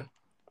levels, man.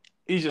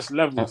 He just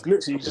levels.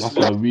 Literally, he just That's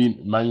why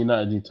levels. Man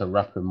United need to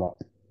wrap him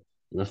up.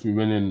 If we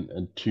win in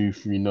a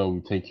 2-3-0, we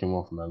take him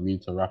off, man. We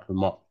need to wrap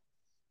him up.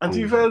 And to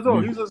be Because fair as well,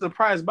 he we was a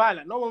surprise buy.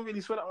 Like no one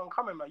really saw that one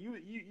coming, man. You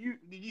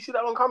did you see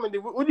that one coming?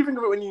 What do you think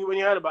of it when you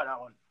heard about that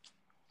one?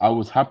 I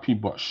was happy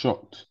but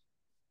shocked.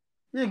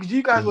 Yeah, because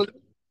you guys It were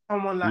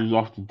someone like, was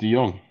after De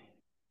Jong.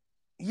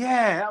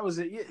 yeah, that was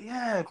it.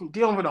 Yeah,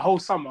 dealing with the whole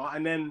summer,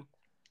 and then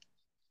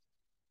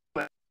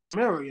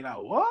Mirror, you're like,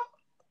 what?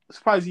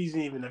 Surprised he's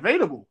even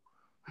available.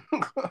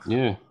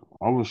 Yeah,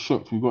 I was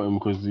shocked we got him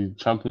because the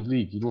Champions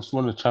League. He just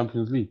won the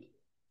Champions League.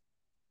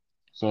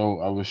 So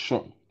I was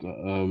shocked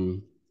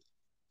that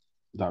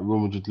Real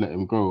Madrid let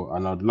him go.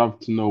 And I'd love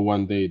to know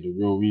one day the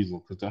real reason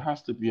because there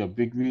has to be a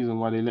big reason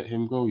why they let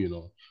him go, you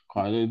know.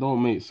 'Cause they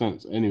don't make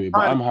sense anyway.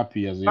 But I'm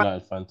happy as a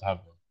United fan to have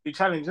him. You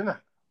challenge, isn't it?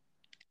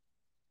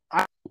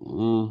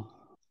 Mm,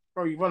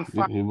 Bro, you won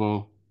yeah, 5.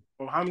 well,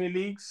 Bro, how many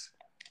leagues?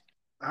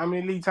 How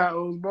many league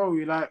titles, bro?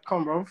 You like,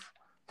 come, bro.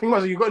 Think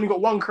about it, you only got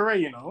one career,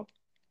 you know.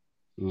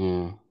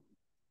 yeah,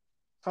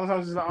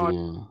 Sometimes it's like, oh,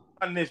 yeah,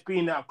 I've done this,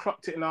 been there, I've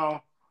clocked it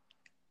now.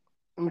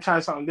 Let me try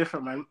something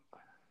different, man.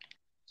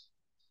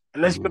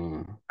 Unless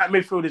yeah. that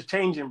midfield is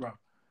changing, bro.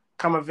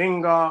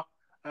 Kamavinga,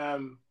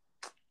 um,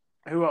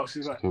 who else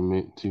you got?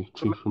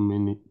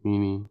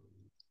 Meaning.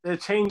 They're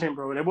changing,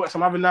 bro. They bought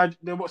some other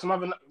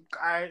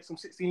guy, some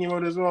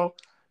 16-year-old as well,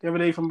 the other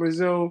day from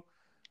Brazil.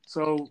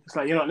 So it's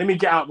like, let me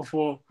get out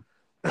before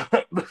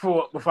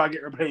before I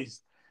get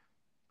replaced.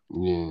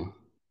 Yeah.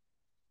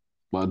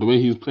 But the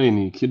way he's playing,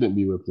 he couldn't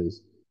be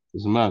replaced.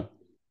 It's mad.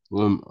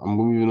 I'm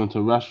moving on to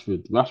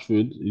Rashford.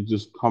 Rashford is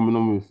just coming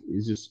on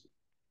he's just,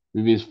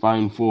 with his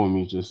fine form,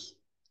 he's just,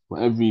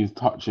 whatever he's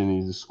touching,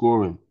 he's just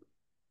scoring.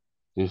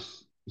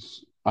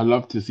 I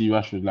love to see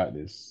Rashford like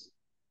this.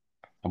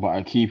 But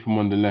I keep him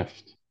on the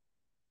left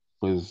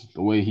because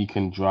the way he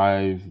can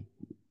drive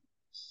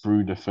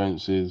through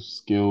defenses,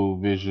 skill,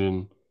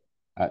 vision,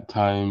 at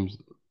times,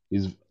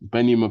 is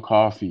Benny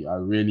McCarthy. I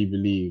really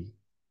believe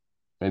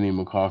Benny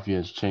McCarthy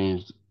has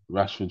changed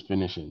Rashford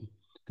finishing.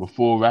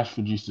 Before,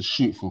 Rashford used to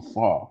shoot from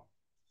far.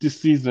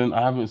 This season,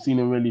 I haven't seen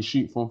him really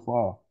shoot from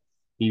far.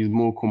 He's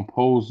more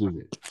composed with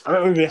it. I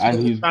don't know if it's And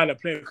the he's, style of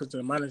play because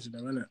of the manager,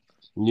 though, isn't it?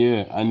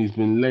 yeah, and he's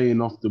been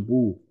laying off the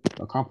ball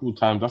a couple of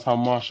times. That's how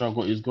Martial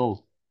got his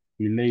goal.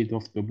 He laid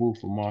off the ball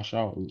for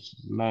Martial. It was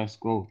a nice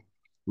goal.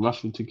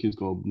 Rashford took his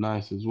goal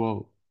nice as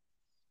well.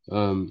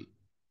 Um,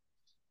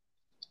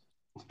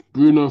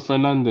 Bruno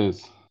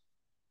Fernandes.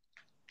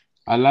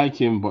 I like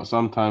him, but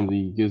sometimes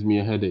he gives me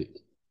a headache.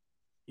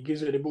 He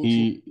gives it the ball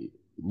to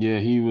Yeah,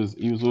 he was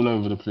all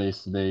over the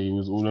place today. He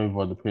was all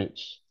over the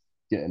pitch,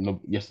 getting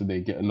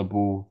the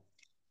ball.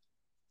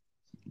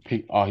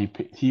 He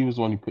was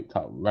the one who picked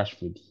up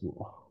Rashford.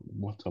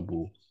 What a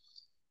ball!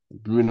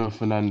 Bruno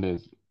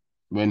Fernandes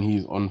when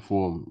he's on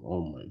form.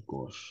 Oh my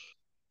gosh,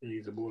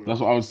 He's a baller. that's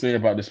what I would say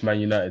about this Man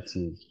United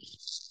team.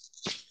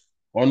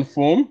 On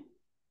form,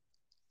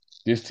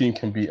 this team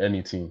can beat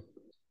any team,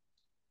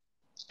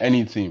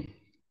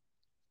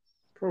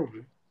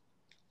 Probably.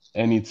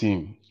 any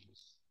team.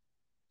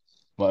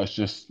 But it's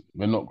just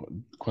we're not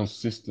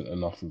consistent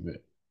enough with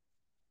it.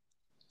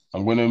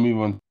 I'm gonna move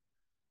on.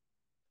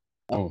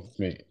 Oh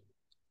wait,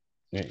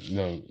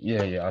 no,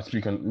 yeah.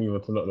 I'll move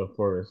on to Nottingham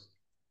Forest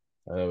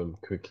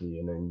quickly,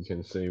 and then you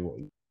can say what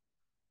you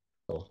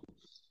know.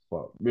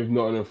 But with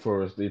Nottingham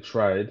Forest, they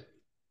tried.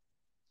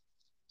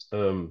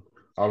 Um,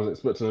 I was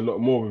expecting a lot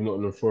more with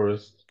Nottingham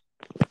Forest,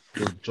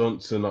 with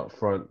Johnson up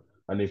front,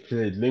 and they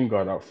played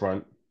Lingard up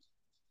front.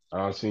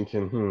 And I was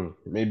thinking,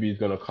 maybe he's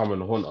gonna come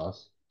and haunt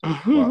us.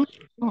 But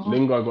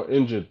Lingard got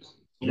injured.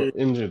 He Yeah, got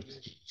injured.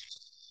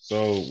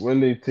 So when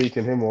they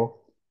taken him off,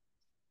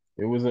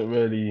 it wasn't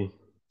really.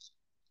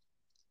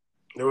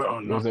 They went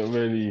on It nothing. wasn't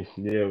really.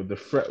 Yeah, the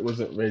threat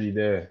wasn't really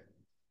there.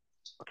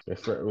 The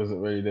threat wasn't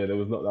really there. There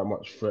was not that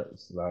much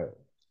threats. Like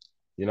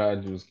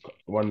United was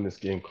won this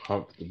game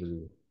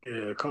comfortably.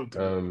 Yeah,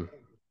 comfortable. Um,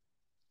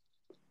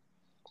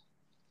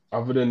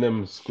 Other than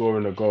them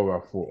scoring a goal,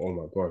 I thought, oh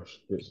my gosh,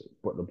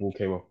 but the ball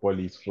came off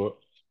Bolly's foot.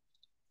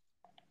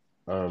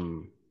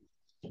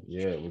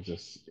 Yeah, it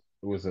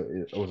was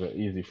an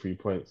easy 3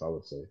 points, I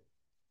would say.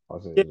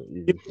 I'd say it Yeah, was an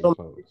easy three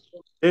points.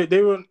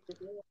 they were.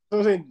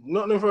 I'm saying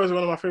Nottingham Forest is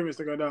one of my favorites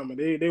to go down, but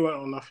they went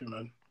on nothing,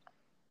 man.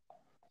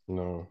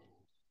 No,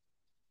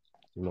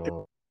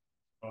 no.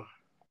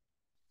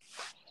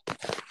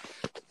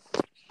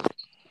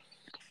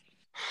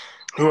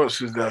 Who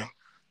else was there?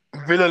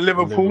 Villa,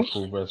 Liverpool.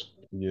 Liverpool West,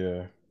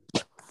 yeah.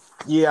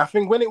 Yeah, I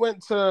think when it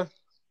went to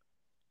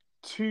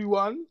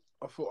 2-1,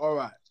 I thought, all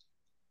right,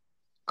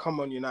 come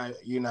on, Unite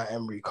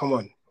Emery, come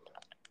on,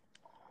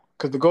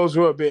 because the goals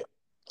were a bit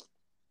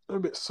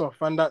soft.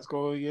 Van Dijk's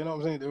goal, you know what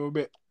I'm saying? They were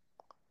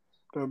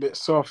a bit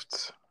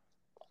soft,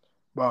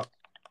 but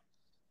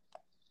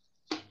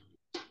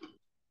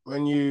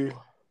when you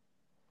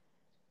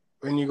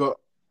got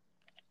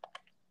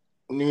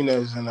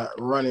Nunes and that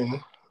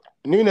running,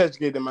 Nunes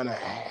gave the man a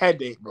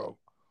headache, bro.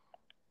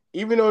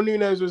 Even though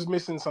Nunes was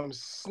missing some,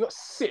 not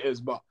sitters,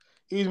 but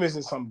he was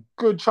missing some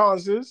good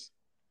chances,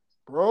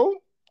 bro.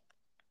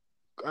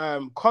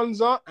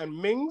 Konza and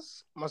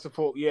Mings must have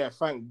thought, yeah,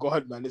 thank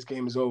God, man, this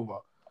game is over.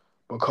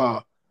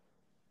 Because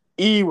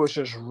he was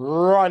just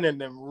running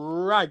them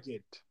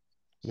ragged.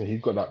 Yeah,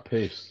 he's got that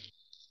pace.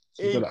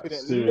 He's He got that couldn't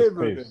serious live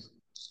with him. pace.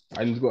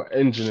 And he's got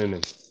engine in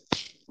him.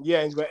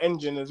 Yeah, he's got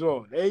engine as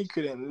well. They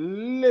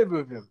couldn't live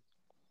with him.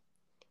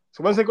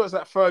 So once they got to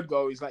that third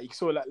goal, he's like, you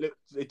saw like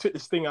they took the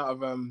sting out of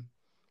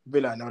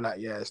Villa, and they were like,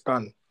 yeah, it's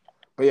done.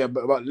 But yeah,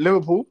 but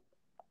Liverpool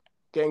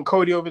getting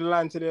Cody over the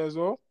line today as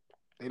well,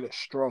 they look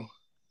strong.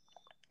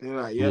 They're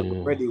like, yeah,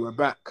 we're ready, we're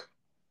back.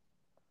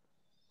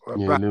 We're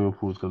Yeah, back.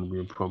 Liverpool's gonna be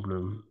a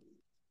problem.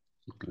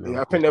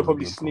 Yeah, I think they'll Gonna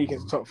probably be a sneak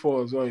into problem. top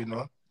four as well, you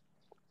know.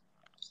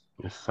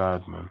 It's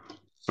sad, man.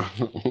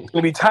 It's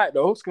gonna be tight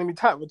though. It's gonna be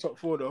tight for top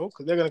four though,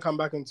 because they're gonna come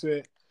back into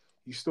it.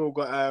 You still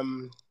got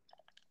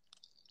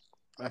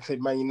like I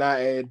said, Man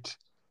United,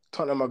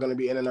 Tottenham are gonna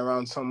be in and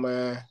around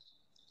somewhere.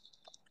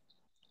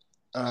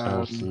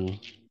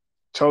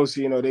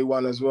 Chelsea, you know, they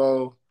won as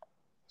well.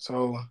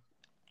 So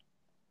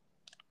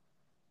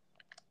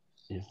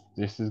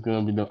this is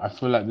gonna be I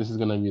feel like this is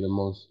gonna be the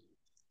most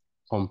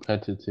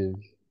competitive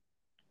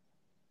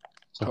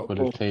top top of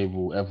the four.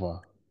 table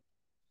ever.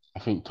 I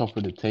think top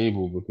of the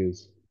table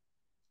because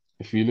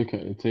if you look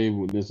at the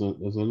table, there's a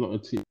lot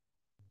of teams.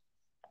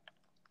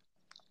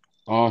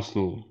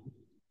 Arsenal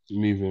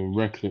moving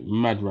reckless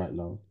mad right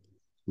now.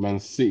 Man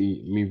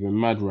City moving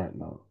mad right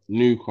now.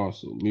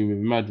 Newcastle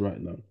moving mad right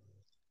now.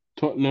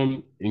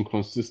 Tottenham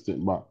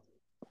inconsistent, but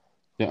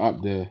they're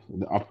up there.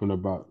 They're up and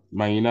about.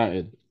 Man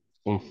United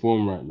on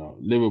form right now.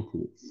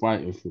 Liverpool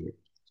fighting for it.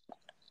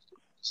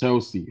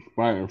 Chelsea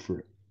fighting for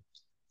it.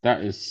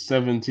 That is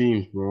 7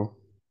 teams, bro.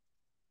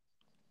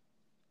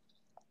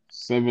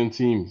 7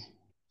 teams.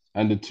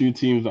 And the 2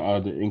 teams that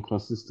are the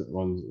inconsistent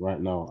ones right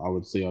now, I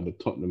would say, are the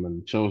Tottenham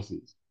and the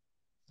Chelsea's.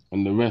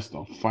 And the rest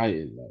are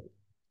fighting. Like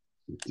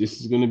this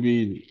is gonna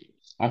be.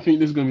 I think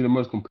this is gonna be the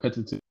most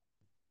competitive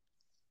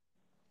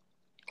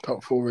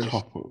Top four race.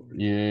 top.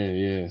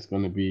 Yeah. It's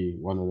gonna be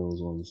one of those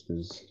ones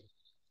because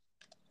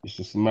it's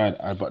just mad.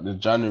 But the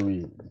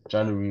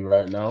January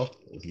right now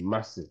is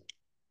massive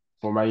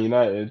for Man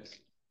United.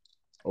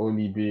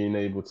 Only being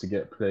able to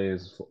get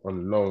players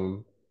on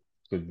loan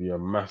could be a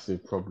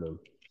massive problem.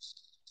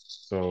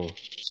 So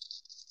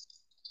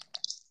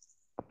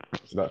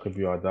that could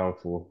be our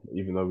downfall,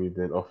 even though we've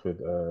been offered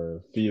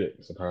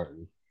Felix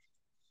apparently.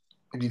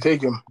 Did you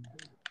take him?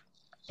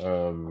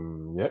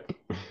 Yep.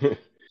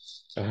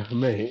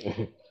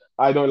 Mate,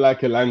 I don't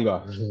like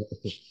Elanga.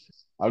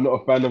 I'm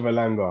not a fan of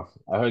Elanga.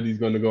 I heard he's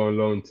going to go on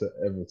loan to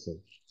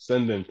Everton.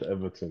 Send him to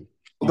Everton.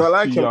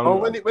 Don't He's too like him.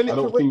 Oh, young. I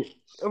don't think.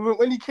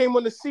 when he came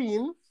on the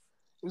scene,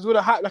 he was with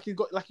a hat like he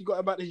got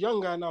about this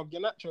young guy now,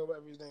 Ganacho,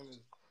 whatever his name is.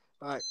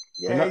 Like,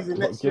 yeah, he's the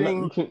next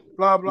thing.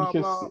 Blah you blah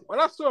can blah. see, When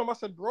I saw him, I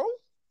said, bro,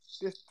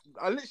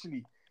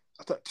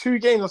 after 2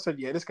 games, I said,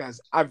 yeah, this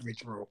guy's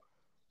average, bro.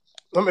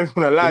 I'm not even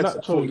gonna lie to you. I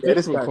Ganacho thought, is yeah,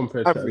 this different guy's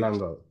compared to average.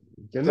 Elanga.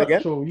 Say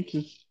again?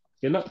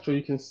 Ganacho,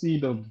 you can see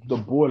the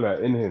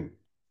baller in him.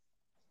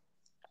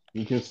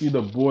 You can see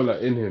the baller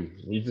in him.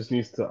 He just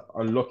needs to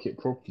unlock it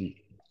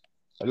properly.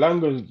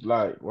 Elanga's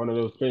like one of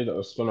those players that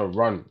was gonna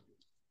run.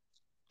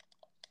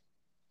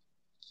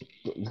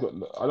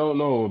 I don't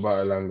know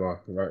about Elanga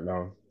right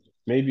now.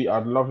 Maybe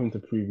I'd love him to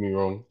prove me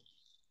wrong.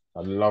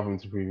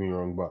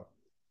 But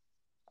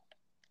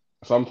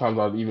sometimes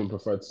I'd even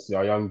prefer to see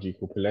a young G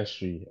called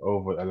Palestri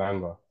over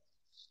Elanga.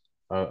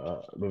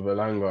 With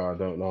Elanga, I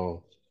don't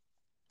know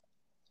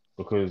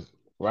because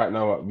right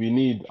now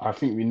I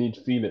think we need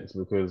Felix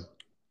because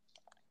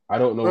I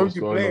don't know Where would what's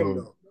you going play on him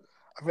with. though?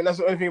 I think that's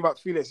the only thing about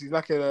Felix. He's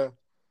like a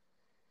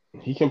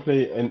He can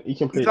play, and he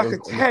can He's play like a in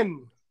the.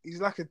 10. He's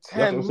like a That's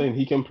what I'm 10, saying.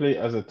 He can play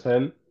as a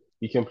 10.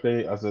 He can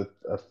play as a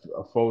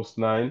false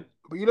nine.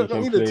 but you He don't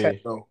can need a 10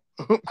 play. though.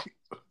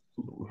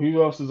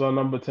 Who else is our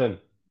number 10?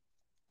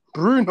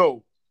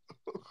 Bruno,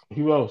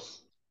 Who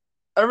else?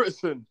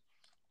 Everton.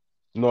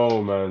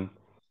 No, man.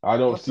 I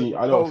don't Must have see.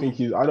 I don't think no.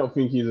 he's. I don't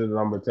think he's a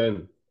number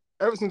 10.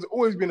 Everton's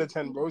always been a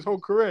 10, bro. His whole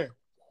career.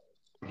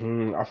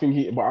 I think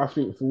he. But I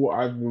think for what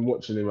I've been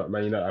watching him at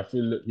Man United, I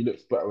feel he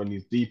looks better when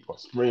he's deeper,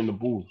 spraying the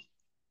balls.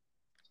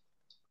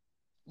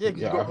 Yeah,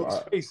 because you Yeah, got more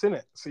space in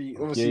it. So you yeah,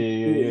 obviously yeah, do what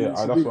yeah, you yeah. need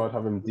to That's why do. I'd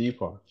have him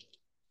deeper.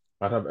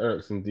 I'd have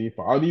Ericsson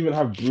deeper. I'd even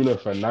have Bruno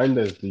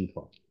Fernandes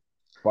deeper.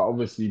 But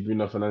obviously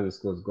Bruno Fernandes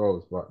scores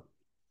goals. But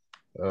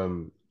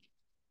um,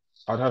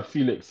 I'd have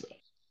Felix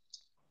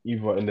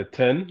either in the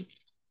 10.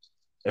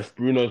 If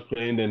Bruno's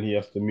playing, then he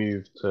has to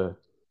move to.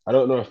 I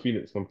don't know if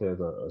Felix can play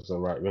as a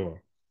right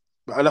winger.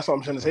 But that's what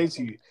I'm trying to say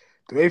to you.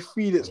 The way I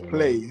Felix don't know.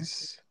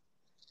 plays,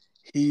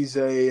 he's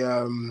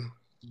a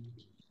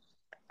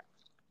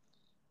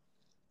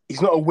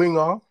he's not a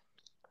winger.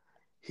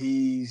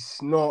 He's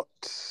um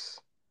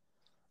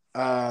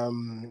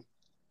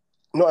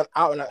not an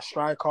out and out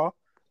striker.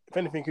 If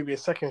anything, could be a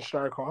second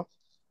striker.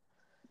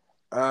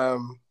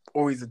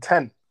 Or he's a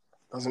 10.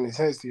 Doesn't make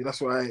sense to you.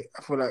 That's why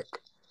I feel like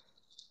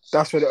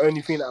that's where the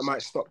only thing that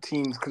might stop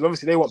teams, because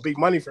obviously they want big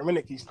money for him,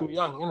 innit? He's still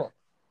young, innit?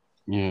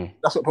 Yeah.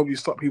 That's what probably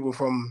stop people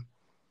from,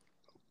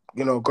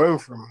 going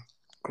for him.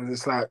 Because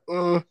it's like,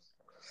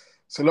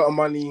 it's a lot of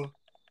money.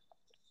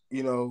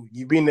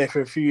 You've been there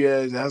for a few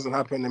years, it hasn't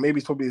happened, and maybe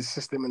it's probably the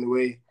system and the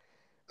way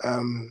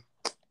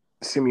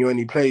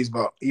Simeone plays,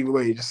 but either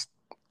way, it just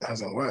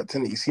hasn't worked,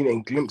 innit? You've seen it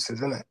in glimpses,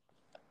 innit?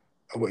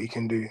 Of what you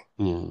can do.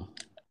 Yeah.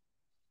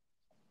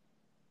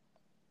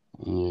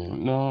 Yeah.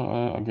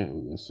 No, I get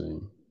what you're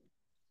saying.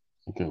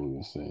 I get what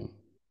you're saying.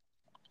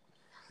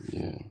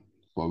 Yeah.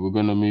 But we're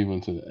gonna move on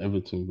to the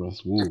Everton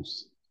versus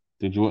Wolves.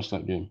 Did you watch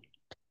that game?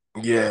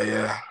 Yeah,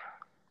 yeah.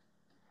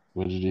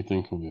 What did you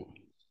think of it?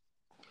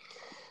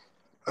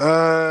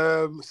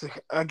 So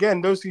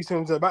again, those two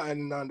teams are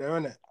battling down there,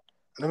 innit?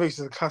 And I think it's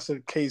a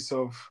classic case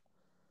of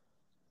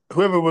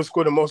whoever will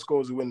score the most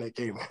goals will win that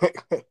game.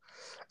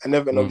 And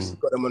Everton obviously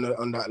got them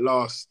on that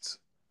last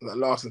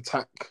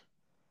attack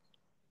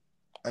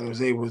and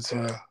was able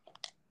to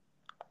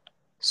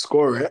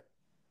score it.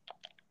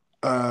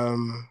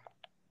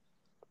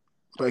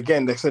 But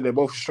again, they said they're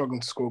both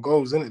struggling to score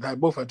goals, innit? They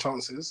both had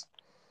chances.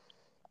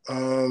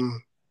 For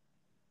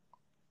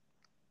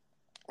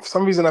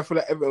some reason, I feel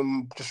like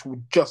Everton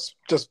will just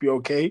be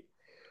okay.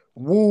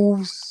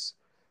 Wolves,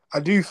 I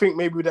do think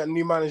maybe with that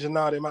new manager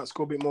now, they might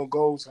score a bit more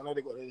goals. I know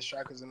they got the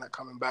strikers and that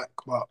coming back,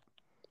 but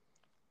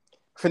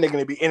I think they're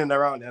going to be in and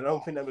around it. I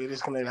don't think they're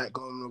just going to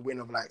go on a win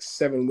of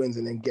 7 wins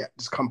and then get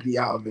just complete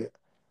out of it.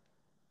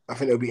 I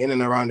think they'll be in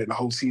and around it the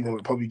whole season.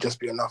 Would probably just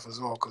be enough as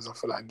well, because I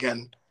feel like,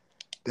 again,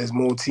 there's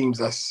more teams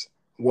that's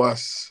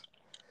worse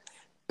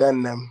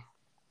than them.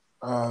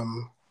 But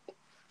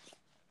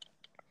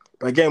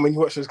again, when you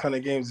watch those kind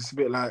of games, it's a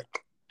bit like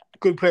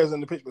good players on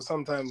the pitch, but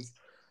sometimes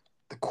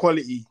the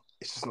quality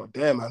is just not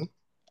there, man.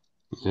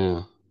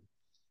 Yeah.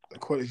 The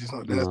quality is just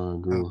not there. No, I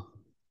agree.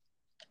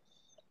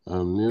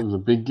 It was a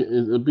big.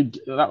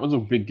 That was a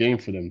big game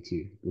for them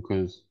too,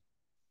 because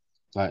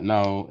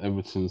now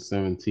Everton's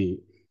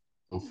 17th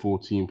on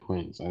 14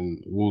 points,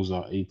 and Wolves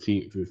are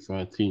 18th with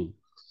 13.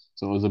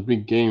 So it was a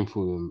big game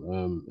for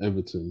them.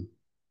 Everton.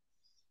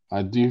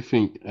 I do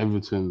think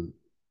Everton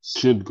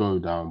should go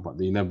down, but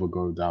they never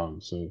go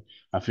down. So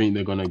I think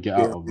they're gonna get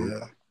out of it.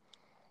 Yeah.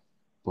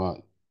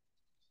 But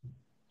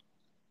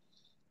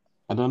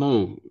I don't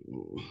know.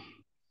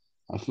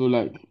 I feel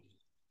like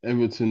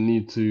Everton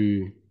need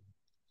to.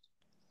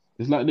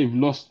 It's like they've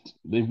lost.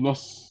 They've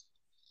lost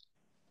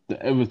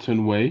the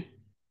Everton way.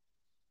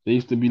 They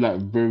used to be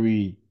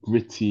very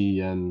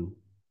gritty and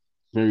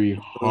very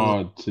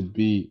hard to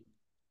beat.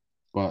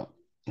 But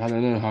I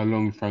don't know how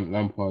long Frank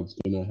Lampard's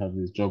gonna have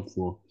his job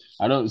for.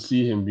 I don't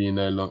see him being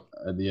there long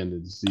at the end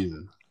of the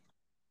season.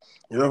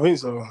 You don't think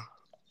so?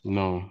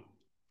 No.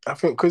 I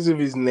think because of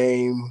his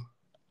name.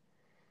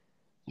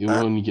 You'll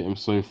only get him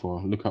so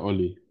far. Look at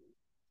Oli.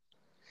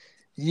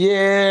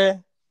 Yeah.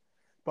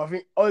 But I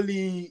think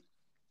Oli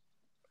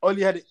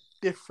had it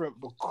different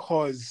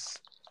because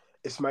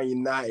it's Man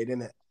United,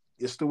 innit?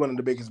 You're still one of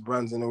the biggest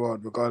brands in the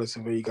world, regardless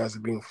of where you guys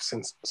have been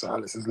since Sir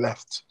Alex has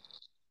left.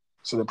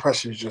 So the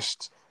pressure is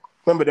just...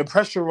 Remember, the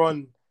pressure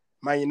on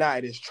Man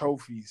United is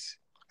trophies.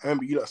 I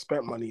remember you lot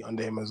spent money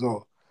under him as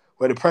well.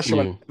 Where the pressure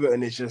on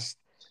Everton is just...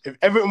 If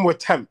Everton were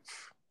 10th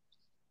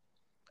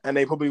and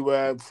they probably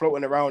were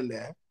floating around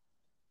there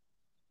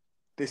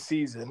this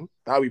season,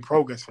 that would be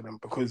progress for them,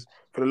 because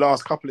for the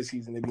last couple of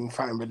seasons, they've been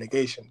fighting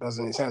relegation.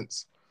 Doesn't make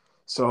sense.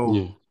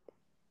 So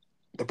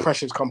the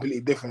pressure is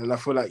completely different. And I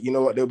feel like, you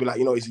know what, they'll be like,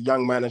 he's a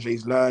young manager,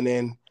 he's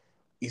learning,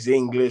 he's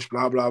English,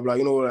 blah, blah, blah,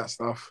 all that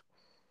stuff.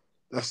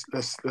 Let's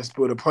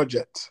build a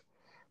project.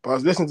 But I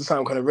was listening to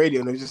some kind of radio,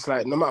 and it was just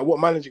like, no matter what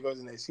manager goes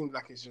in there, it seems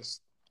like it's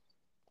just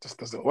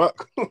doesn't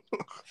work.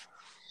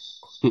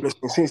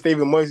 Listen, since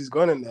David Moyes has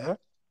gone in there,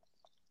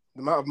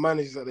 the amount of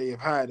managers that they've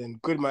had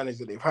and good managers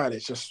that they've had,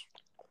 it's just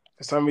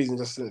for some reason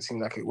just doesn't seem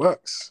like it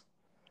works.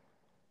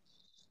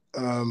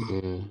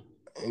 Yeah.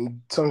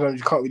 And sometimes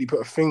you can't really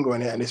put a finger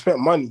on it. And they spent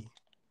money.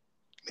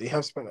 They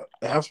have spent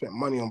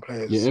money on Yeah,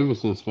 players.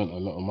 Everton spent a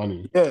lot of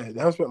money. Yeah, they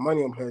have spent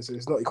money on players. So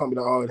it's not you can't be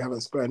like, oh, they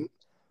haven't spent.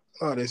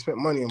 No, they spent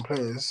money on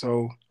players.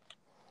 So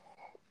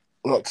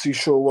I'm not too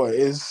sure what it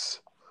is.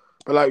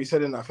 But like we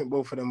said, I think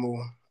both of them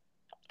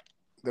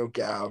they'll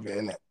get out of it,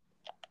 innit?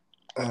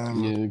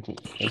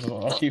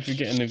 Yeah, I keep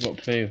forgetting they've got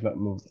players like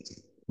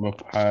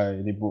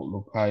Mapai. They brought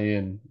Mapai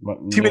in,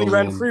 See when he McNeil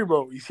ran in. through,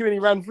 bro. You see when he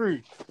ran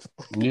through?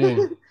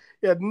 Yeah,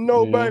 He had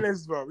no yeah.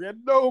 burners, bro. He had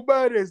no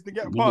burners to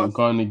get They got past.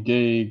 Garner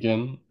Gay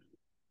again.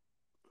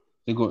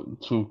 They got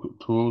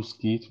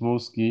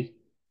Turoski.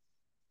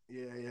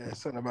 Yeah,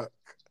 something about.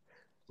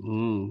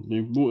 They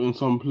brought in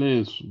some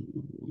players.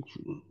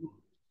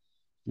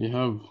 They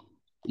have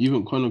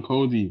even Connor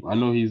Cody. I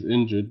know he's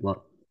injured,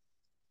 but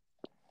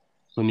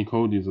Tony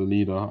Cody's a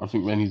leader. I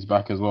think when he's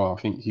back as well,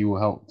 I think he will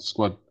help the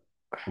squad.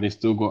 And they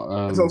still got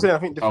That's what I'm saying. I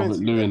think Calvert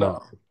defensively they're Lewin better.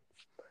 out.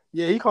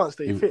 Yeah, he can't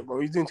stay They- fit, bro.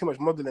 He's doing too much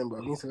modeling,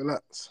 bro. He needs to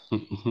relax. He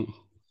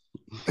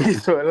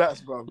needs to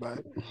relax, bro,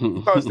 man.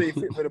 He can't stay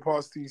fit for the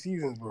past 2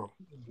 seasons, bro.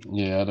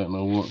 Yeah, I don't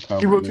know what People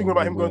Calvert were talking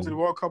about Lewin is him going to the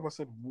doing. World Cup. I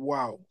said,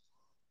 wow.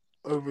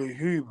 Over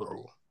who,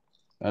 bro?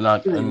 And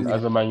Really?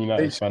 as a Man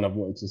United fan, I've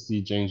wanted to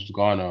see James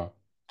Garner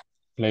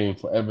playing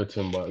for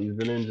Everton, but he's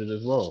been injured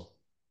as well.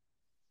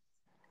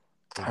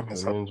 He's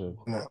Happens. been injured.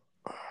 No.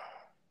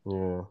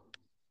 Yeah.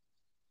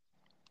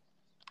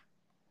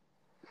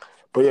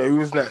 But yeah,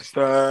 who's next?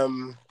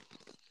 Fulham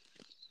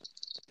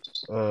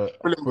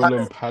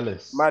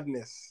Palace.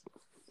 Madness.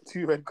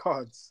 2 red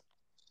cards.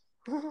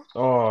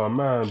 Oh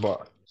man,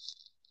 but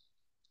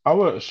I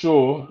weren't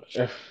sure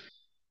if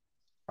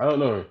I don't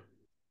know.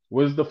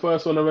 Was the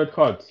first one a red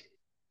card?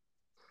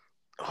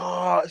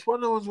 Oh, it's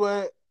one of those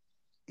where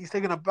he's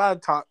taking a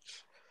bad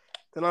touch.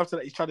 Then after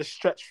that, he tried to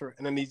stretch for it,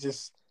 and then he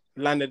just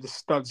landed the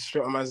studs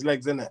straight on man's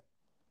legs, innit?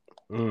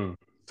 Mm.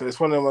 So it's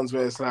one of the ones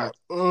where it's like,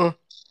 you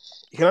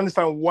can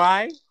understand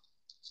why,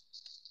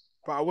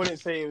 but I wouldn't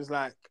say it was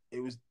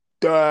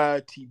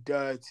dirty.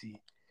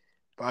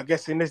 But I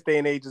guess in this day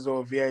and age as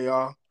well,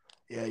 VAR,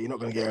 yeah, you're not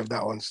going to get rid of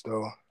that one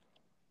still.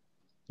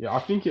 Yeah, I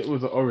think it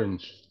was an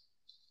orange.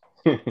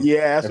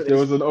 Yeah, that's If what there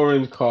it is. was an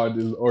orange card,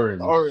 it was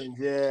orange. Orange,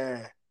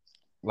 yeah.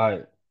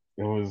 Like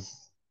it was.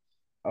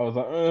 I was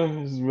like,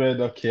 this is red.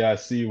 Okay, I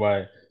see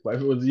why. But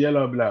if it was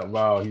yellow, I'd be like,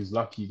 wow, he's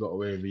lucky he got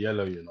away with the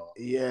yellow, you know.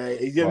 Yeah,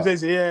 But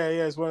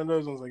it's one of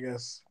those ones, I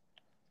guess.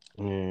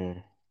 yeah.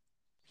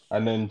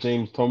 And then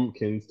James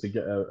Tompkins to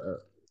get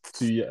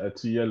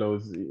two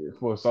yellows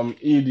for some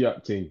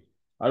idiot thing.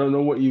 I don't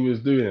know what he was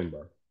doing,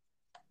 bro.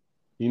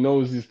 He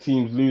knows his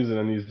team's losing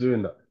and he's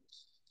doing that.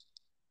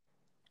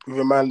 With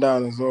a man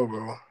down as well,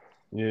 bro.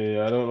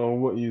 Yeah, I don't know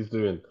what he's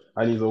doing,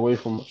 and he's away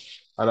from.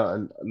 I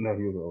don't. No,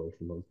 he wasn't away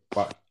from him,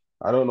 but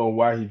I don't know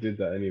why he did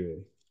that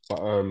anyway. But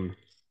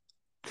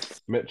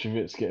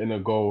Mitrovic getting a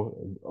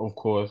goal, of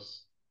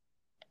course.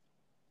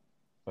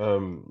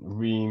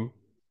 Ream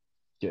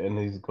getting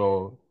his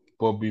goal.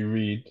 Bobby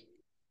Reed.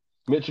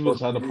 Mitrovic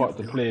had a part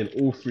to play in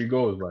all 3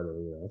 goals, by the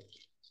way.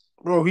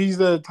 Bro, he's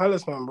the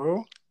talisman,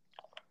 bro.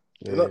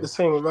 They're not Yeah. the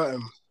same without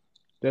him.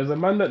 There's a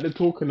man that they're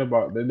talking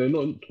about. They're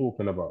not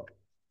talking about.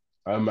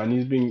 And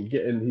he's been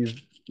getting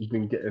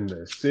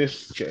the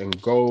assists, getting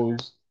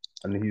goals,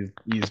 and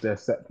he's their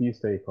set piece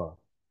taker.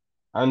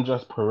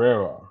 Andres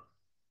Pereira.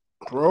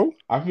 Bro,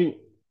 I think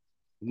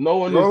no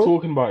one is bro,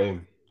 talking about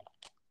him.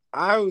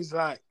 I was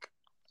like,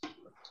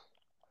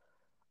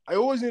 I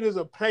always knew there was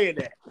a player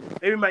there.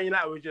 Maybe Man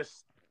United was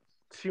just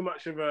too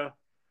much of a.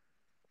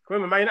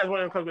 Remember, Man United's one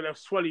of them clubs where they'll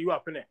swallow you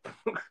up, innit?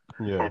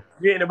 Yeah.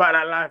 You ain't about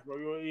that life,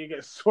 bro. You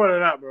get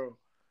swallowed up, bro.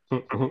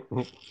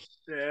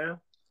 Yeah.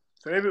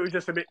 So maybe it was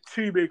just a bit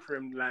too big for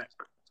him, like.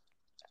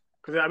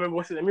 Because I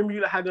remember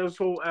you had those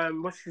whole,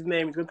 what's his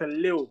name? He's going to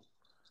Lille.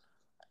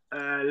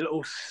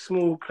 Little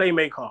small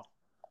playmaker.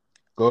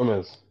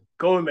 Gomez.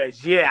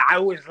 Yeah, I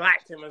always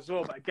liked him as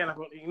well. But again, I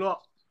thought,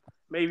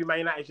 maybe Man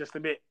United's just a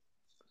bit,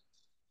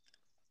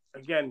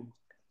 again,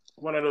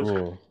 one of those.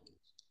 Yeah.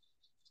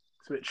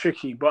 It's a bit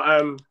tricky.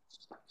 But,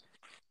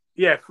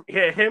 yeah,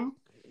 him.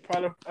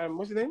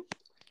 What's his name?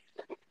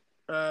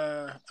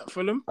 At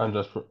Fulham.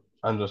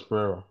 Andres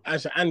Pereira.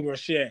 Actually,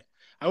 Andros, yeah.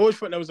 I always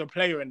thought there was a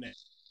player in there.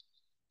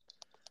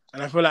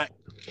 And I feel like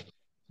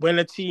when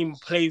a team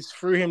plays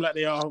through him like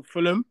they are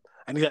Fulham,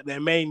 and he's like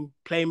their main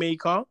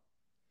playmaker,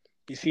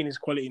 you've seen his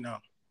quality now.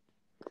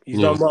 He's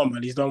done well,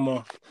 man. He's done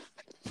well.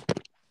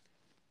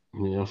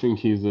 Yeah, I think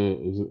he's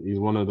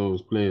one of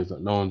those players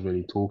that no one's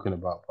really talking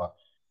about, but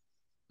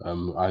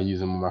I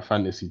use him on my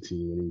fantasy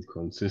team and he's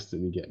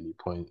consistently getting me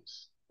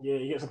points. Yeah,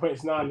 he gets the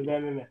points now and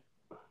then, innit?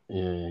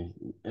 Yeah,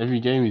 every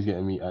game he's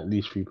getting me at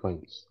least 3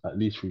 points.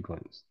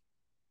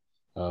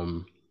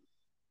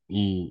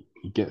 He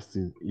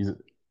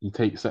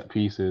takes set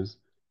pieces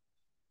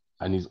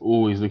and he's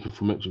always looking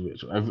for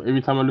Mitrovic.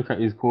 Every time I look at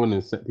his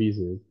corners, set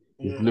pieces,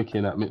 he's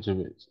looking at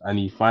Mitrovic and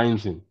he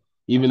finds him.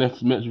 Even if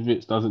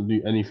Mitrovic doesn't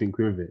do anything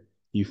with it,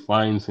 he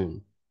finds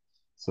him.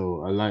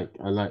 So I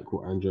like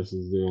what Andres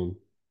is doing.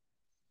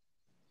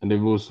 And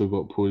they've also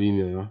got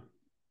Paulinho,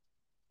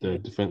 the Yeah,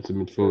 defensive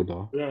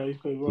midfielder. yeah, he's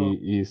played well.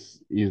 He's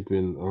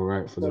been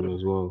alright for them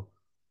as well.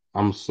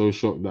 I'm so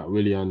shocked that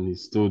Willian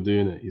is still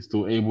doing it. He's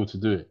still able to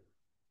do it.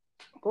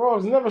 Bro, I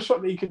was never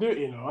shocked that he could do it.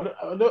 You know,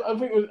 I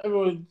think it was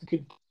everyone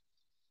could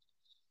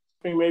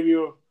think maybe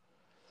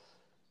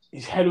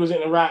his head was in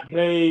the right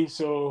place,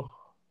 so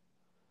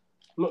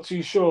I'm not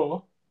too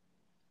sure.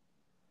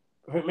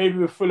 I think maybe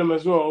with Fulham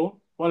as well.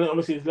 One,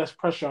 obviously, there's less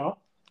pressure.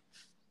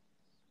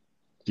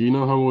 Do you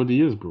know how old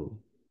he is, bro?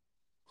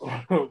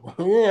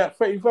 Yeah,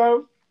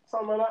 35,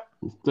 something like that.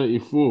 He's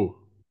 34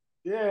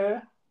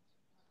 Yeah.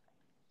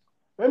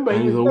 Remember, he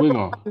and he's was a never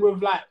winger.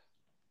 with like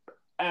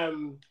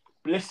um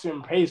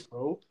blistering pace,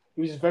 bro.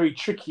 He was just very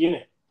tricky in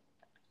it,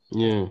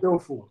 Yeah.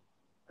 skillful,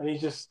 and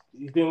he's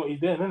doing what he's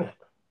doing, isn't it?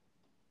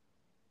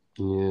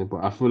 Yeah,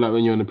 but I feel like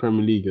when you're in the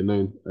Premier League, you're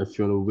known if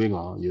you're a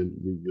winger,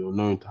 you're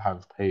known to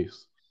have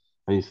pace.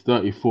 And he's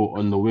 34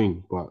 on the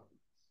wing, but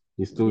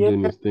he's still Yeah,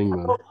 doing his thing,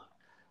 man. I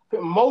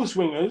think most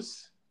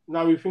wingers,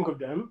 now we think of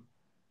them,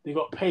 they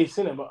got pace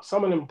in it, but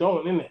some of them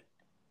don't, in it.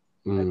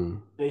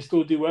 Mm. They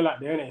still do well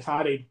out there, innit? It's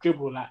how they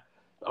dribble. Like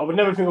I would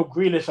never think of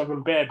Grealish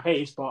having bare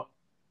pace, but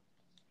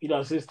he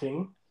does his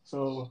thing.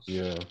 So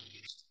Yeah,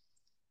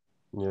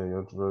 yeah,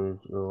 you're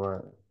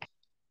right.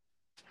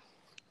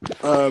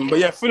 but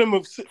yeah, Fulham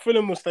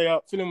will stay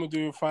up. Fulham will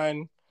do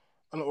fine.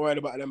 I'm not worried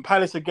about them.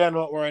 Palace again,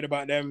 not worried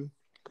about them.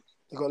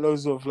 They got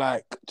loads of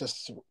like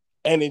just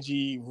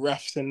energy,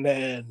 refs in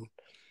there. And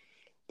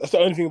that's the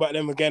only thing about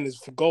them again is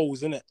for goals,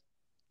 isn't it?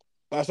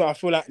 That's why I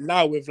feel like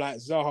now with like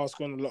Zaha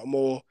scoring a lot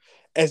more,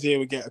 Eze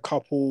will get a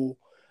couple.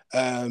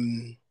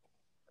 Who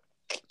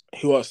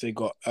else they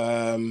got?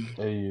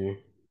 AU.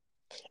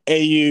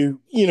 AU,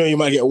 you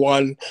might get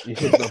one. He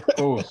hit the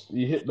post.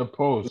 He hit the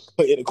post.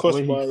 Put it at the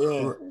Where he,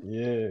 crossbar,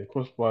 yeah. yeah,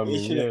 crossbar He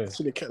me, yeah.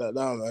 should have kept that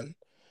down, man.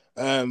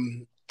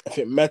 I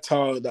think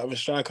Meta, that other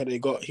striker they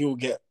got, he'll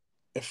get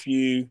a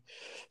few.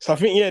 So I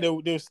think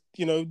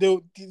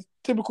they'll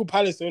typical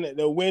Palace, isn't it?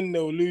 They'll win,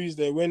 they'll lose,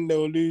 they win,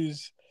 they'll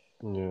lose.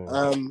 Yeah.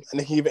 And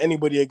they can give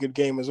anybody a good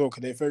game as well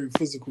because they're a very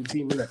physical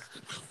team, isn't it?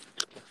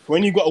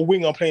 When you got a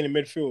winger playing in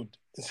midfield,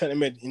 in centre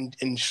mid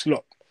in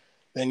slot,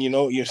 then you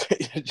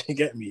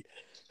get me.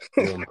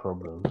 You're in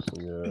problems,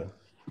 yeah.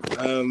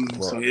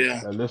 So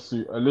yeah.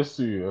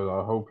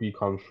 Alisu, I hope he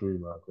comes through,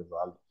 man, because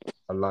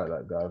I like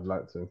that guy. I've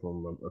liked him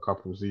from a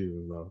couple of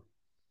seasons now.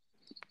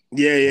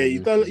 Yeah,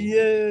 he's done.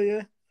 Alisu.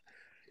 Yeah.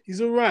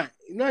 He's all right.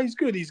 No, he's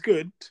good. He's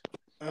good.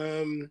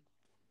 I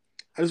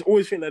just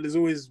always think that there's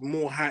always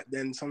more hype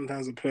than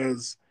sometimes the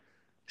players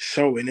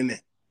showing, in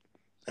it.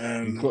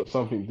 He's got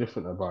something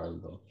different about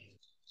him, though.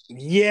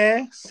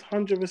 Yes,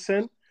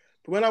 100%.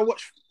 But when I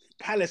watch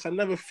Palace, I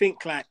never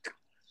think like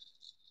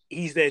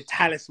he's their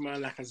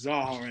talisman like a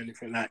Zaha or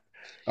anything. Like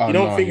Oh, you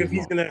don't no, think he's if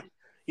he's not. gonna,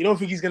 you don't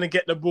think he's gonna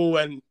get the ball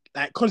and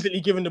like constantly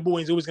giving the ball,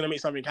 he's always gonna make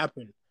something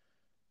happen.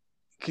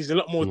 He's a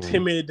lot more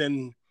timid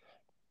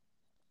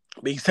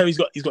but he's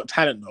got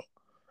talent though,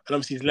 and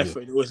obviously his left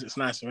foot always looks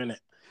nicer, innit?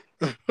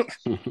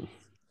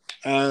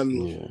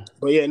 Yeah.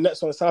 But yeah,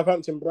 next one,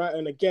 Southampton,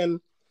 Brighton again.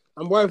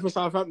 I'm worried for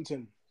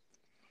Southampton.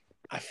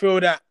 I feel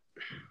that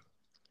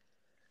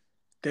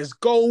there's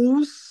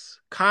goals,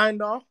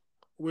 kinda,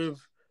 with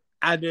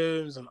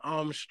Adams and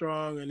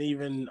Armstrong, and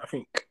even I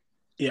think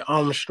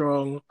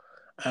Armstrong,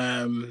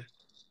 and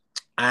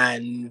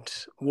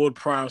Ward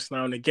Prowse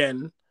now and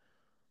again.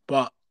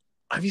 But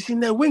have you seen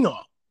their winger?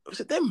 Was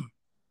it them?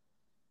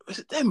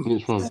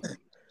 Which one?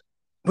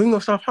 Winger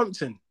of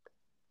Southampton.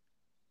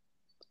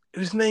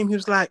 His name, he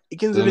was like, it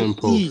begins with an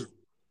Post.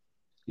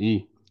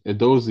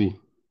 Edozie.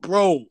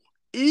 Bro,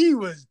 he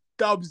was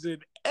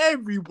dubsing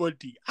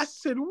everybody. I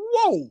said,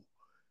 whoa.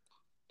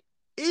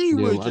 He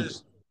was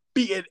just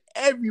beating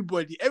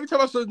everybody. Every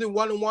time I saw him doing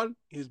one-on-one,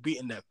 he was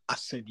beating them. I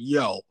said,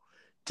 yo,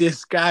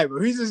 this guy, bro.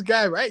 Who's this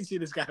guy, bro? I ain't seen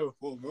this guy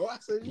before, bro. I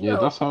said, yo. Yeah,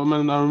 that's how,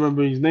 man, I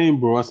remember his name,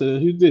 bro. I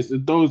said, who's this?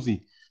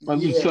 Edozie.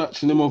 Man's been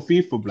searching him on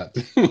FIFA, black.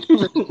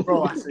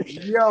 Bro, I said,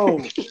 yo.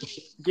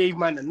 Gave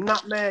man a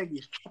nutmeg.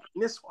 He's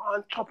chopping this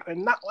one,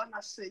 chopping that one. I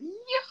said,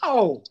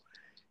 yo.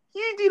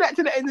 You do that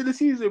to the end of the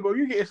season, bro.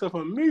 You get yourself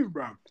a move,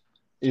 bro.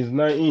 He's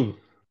 19.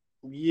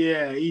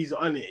 Yeah, he's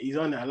on it. He's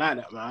on it. I like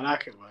that, man. I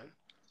like it, man.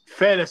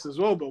 Fairness as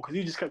well, bro, because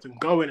he just kept on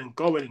going and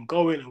going and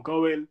going and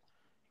going.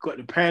 Got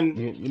the pen.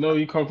 You know,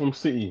 he come from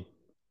City.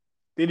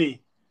 Did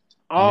he?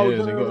 Oh, yeah,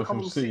 they no, got it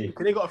come from City.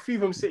 Because they got a few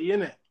from City,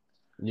 innit?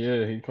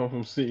 Yeah, he come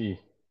from City.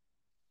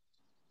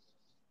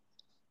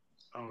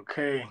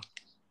 Okay.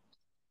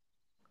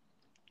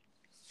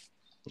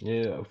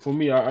 Yeah, for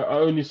me, I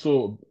only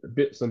saw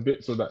bits and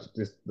bits of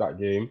that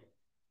game.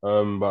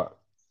 But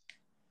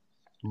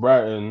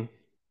Brighton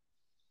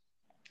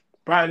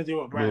Doing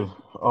what, Brighton?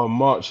 with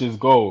March's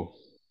goal.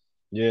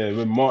 Yeah,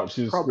 when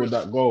March's scored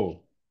that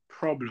goal.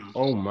 Problem.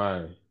 Oh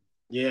my.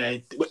 Yeah,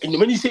 and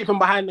when you see it from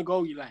behind the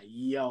goal, you're like,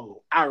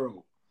 yo,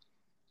 arrow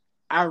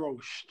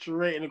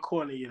straight in the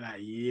corner. You're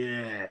like,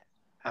 yeah,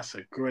 that's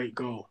a great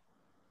goal.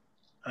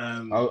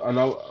 I've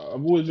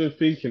always been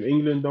thinking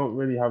England don't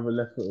really have a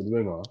left-footed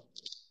winger.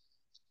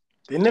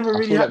 They never I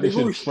really feel had. like they They've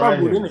should always try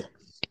struggled, him.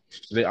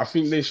 innit? I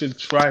think they should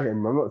try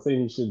him. I'm not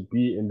saying he should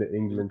be in the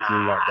England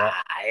team like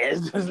that,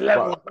 It's just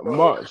level, but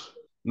bro.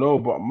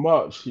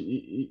 March,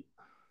 he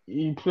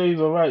plays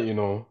all right, you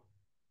know.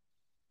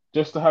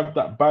 Just to have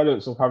that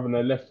balance of having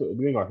a left-footed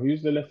winger.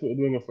 Who's the left-footed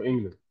winger for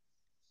England?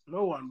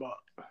 No one, but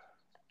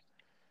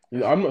You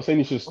know, I'm not saying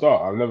he should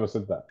start. I've never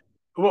said that.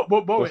 what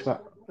Just Bowen?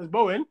 that There's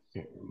Bowen.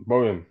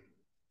 Bowen.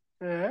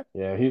 Yeah.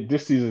 Yeah,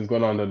 this season's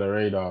gone under the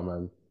radar,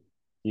 man.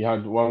 He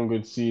had one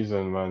good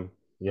season, man.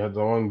 He had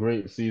the one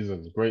great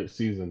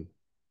season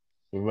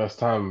with West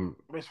Ham.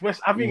 It's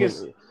West. I think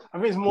Even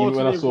it's more even to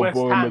when I do with saw West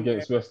Bowen Ham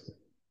against West,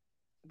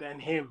 than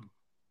him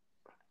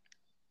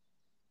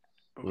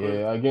because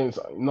yeah, against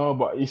no,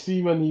 but you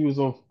see when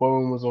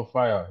Bowen was on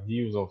fire.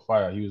 He was on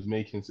fire. He was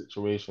making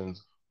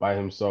situations by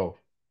himself.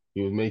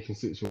 He was making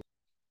situations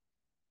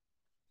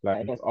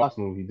like against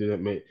Arsenal. He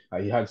didn't make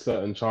like he had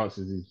certain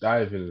chances. He's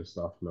diving and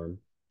stuff, man.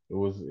 It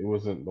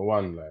wasn't the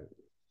one like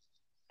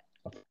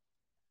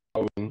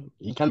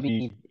he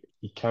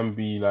can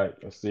be like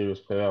a serious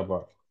player,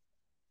 but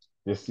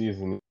this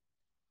season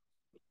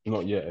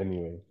not yet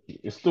anyway.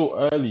 It's still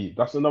early.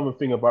 That's another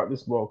thing about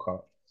this World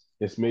Cup.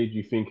 It's made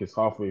you think it's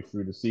halfway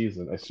through the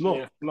season. It's yeah, not.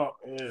 it's not.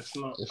 Yeah, it's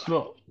not. It's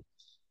not.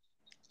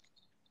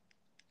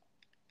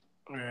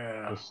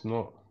 Yeah. It's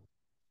not.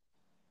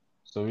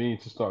 So we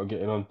need to start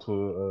getting on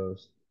to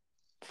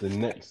the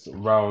next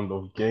round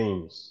of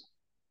games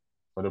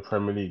for the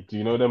Premier League. Do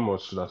you know them or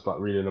should I start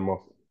reading them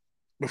off?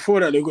 Before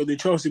that, they got the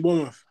Chelsea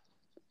Bournemouth.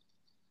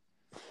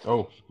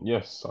 Oh,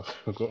 yes. I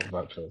forgot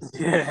about Chelsea.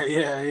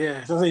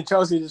 Yeah. So I'm saying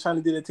Chelsea just trying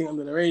to do their thing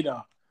under the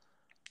radar,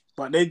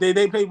 but they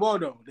played well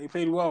though. They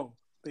played well.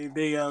 They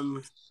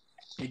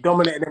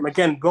dominated them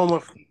again.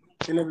 Bournemouth,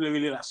 they never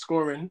really like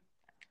scoring.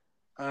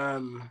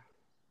 Um,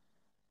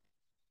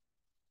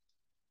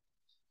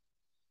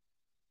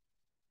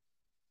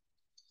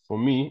 For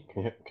me,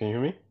 can you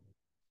hear me?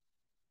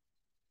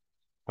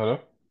 Hello?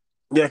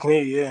 yeah, I can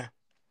hear you. Yeah,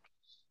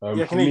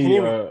 yeah, I For can hear you. Can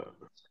you me, hear me?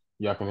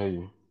 yeah, I can hear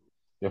you.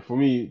 Yeah, for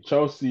me,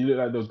 Chelsea looked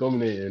like they were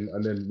dominating,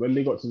 and then when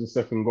they got to the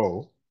second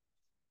goal,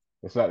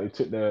 it's like they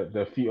took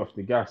their feet off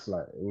the gas.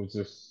 Like it was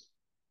just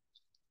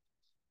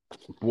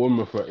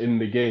Bournemouth were in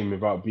the game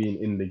without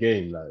being in the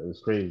game. Like it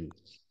was crazy.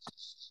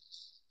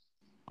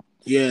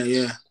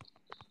 Yeah.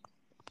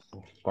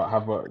 But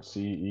Havertz,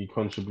 he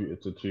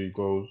contributed to 2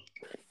 goals,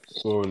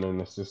 scoring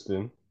and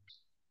assisting.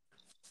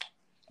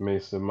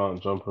 Mason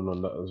Mount jumping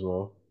on that as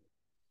well.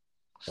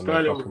 I know a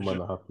Sterling couple was men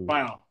just are happy.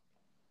 fire.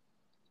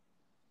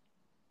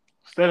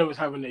 Sterling was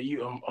having the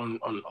youth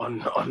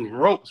on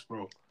ropes,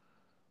 bro.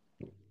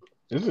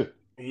 Is it?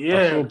 I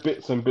Yeah, saw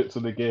bits and bits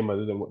of the game. I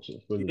didn't watch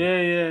it fully.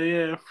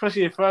 yeah.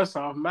 Especially the first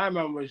half, my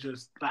man was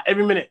just like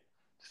every minute,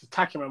 just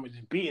attacking him, was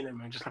just beating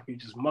him, and just like he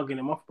was just mugging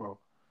him off, bro.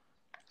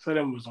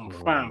 Sterling was on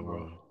fire,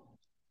 bro.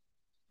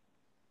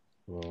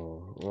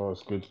 Oh, well,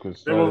 it's good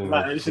because Everyone was Sterling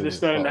like, has "This is the didn't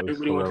Sterling start that his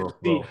everybody wanted career to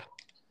off see." well.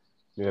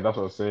 Yeah, that's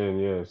what I'm saying.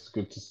 Yeah, it's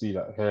good to see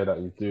that here that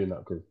he's doing that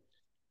because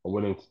I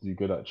want him to do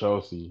good at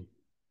Chelsea.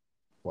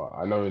 But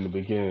I know in the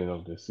beginning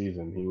of the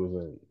season he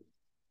wasn't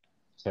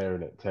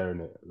tearing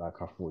it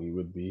like I thought he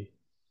would be.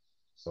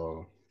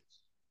 So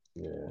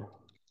yeah,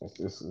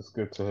 it's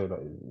good to hear that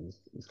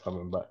he's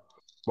coming back.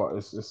 But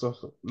it's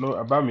also no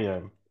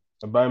Aubameyang.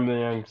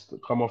 Aubameyang's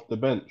come off the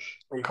bench.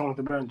 When he comes off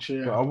the bench, So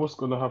yeah. what's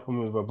gonna happen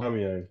with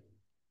Aubameyang?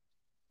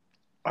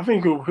 I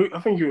think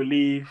he'll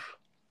leave.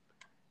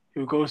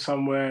 He'll go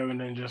somewhere and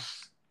then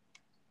just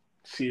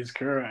see his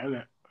career,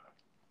 innit?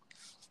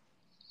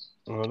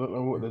 I don't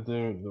know what they're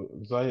doing.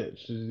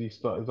 Ziyech, did he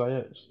start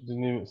Ziyech?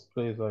 Didn't even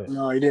play Ziyech.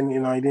 No, he didn't. He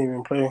didn't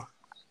even play.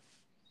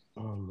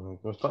 Oh my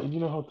gosh! Like, you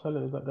know how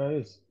talented that guy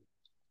is?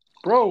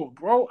 Bro,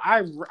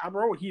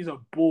 he's a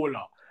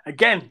baller.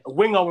 Again, a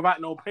winger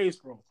without no pace,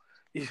 bro.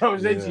 You know what I'm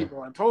saying to Yeah. you,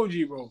 bro? I told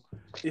you, bro.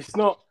 It's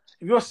not.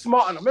 If you're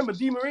smart enough, remember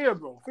Di Maria,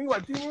 bro. Think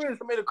about Di Maria's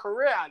made a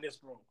career out of this,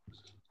 bro.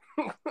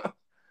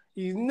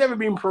 He's never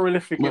been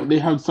prolific But in. they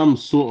had some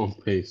sort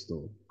of pace,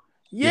 though.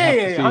 You have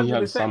to Yeah, say he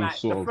had 100%. some Like the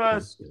sort of pace.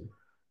 first,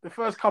 the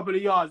first couple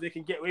of yards, they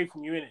can get away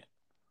from you in it.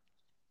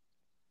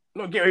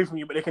 Not get away from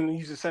you, but they can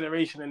use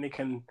acceleration and they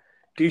can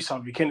do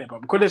something in it.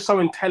 But because they're so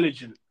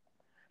intelligent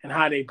in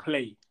how they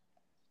play,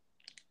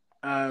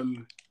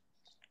 um,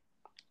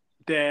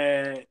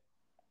 they're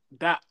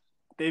that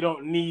they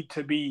don't need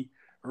to be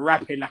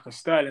rapid like a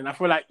Sterling. I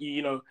feel like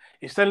you know,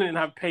 if Sterling didn't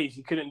have pace,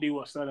 he couldn't do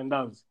what Sterling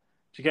does.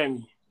 Do you get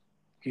me?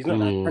 He's not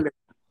that Yeah. intelligent.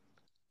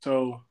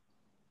 So,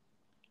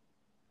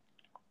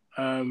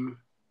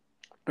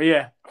 but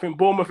yeah, I think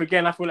Bournemouth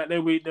again. I feel like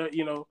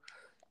you know,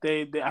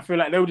 I feel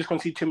like they will just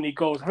concede too many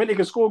goals. I think they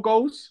can score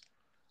goals.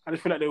 I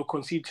just feel like they will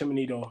concede too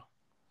many though,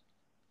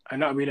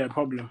 and that would be their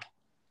problem.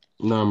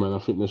 Nah, man, I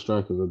think the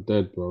strikers are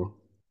dead, bro.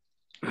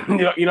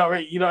 You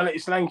don't let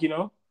it slank, you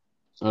know,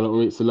 I don't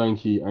rate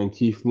Solanke and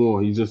Keith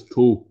Moore. He's just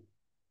tall.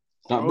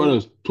 That bro.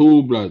 brother's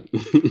tall, blood.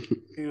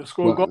 He'll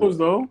score But goals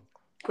though.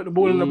 Put the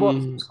ball in the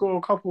box, score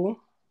a couple.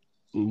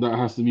 that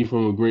has to be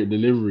from a great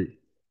delivery.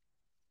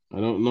 I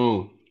don't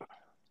know.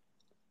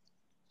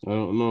 I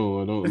don't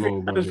know. I don't know, I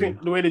just brother.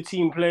 think the way the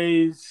team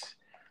plays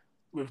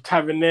with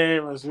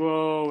Tavernier as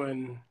well,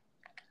 and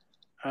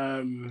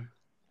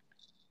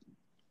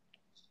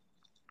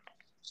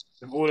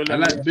with all of I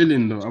them like there.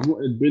 Billing though. I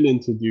wanted Billing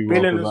to do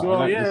well Billing because as I well.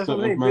 like Yeah, the that's what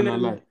set I'm of saying. man I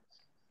Billing. like.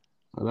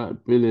 I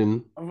like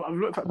Billing. I've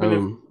looked at Billing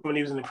Um, when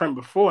he was in the Prem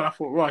before, and I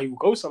thought, right, he would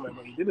go somewhere,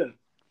 but he didn't.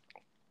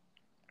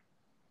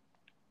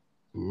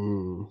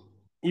 mm,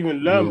 Even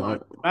yeah, Lerma,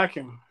 I like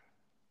him.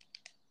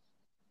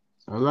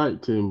 I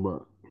liked him,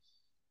 but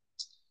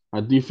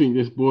I do think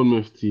this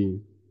Bournemouth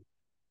team.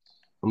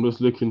 I'm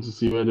just looking to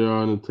see where they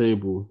are on the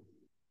table.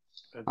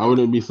 I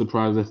wouldn't be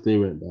surprised if they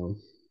went down.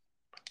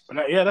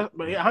 But yeah,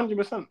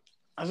 100%.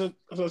 As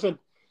I said,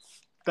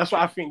 that's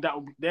what I think that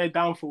would be, their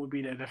downfall would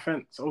be their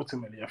defense.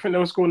 Ultimately, I think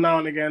they'll score now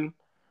and again,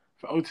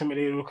 but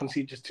ultimately they'll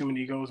concede just too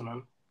many goals,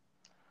 man.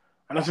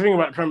 And that's the thing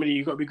about the Premier League.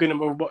 You've got to be good in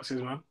both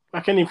boxes, man.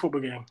 Like any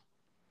football game.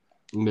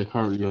 And they're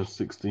currently on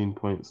 16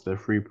 points. They're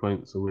 3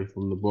 points away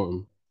from the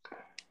bottom.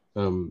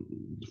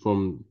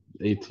 From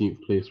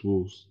 18th place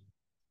Wolves.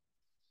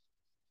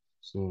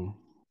 So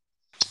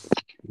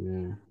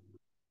yeah,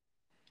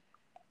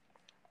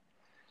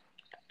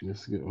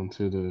 let's get on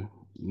to the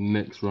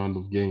next round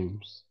of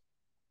games.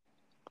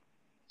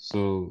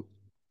 So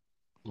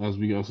as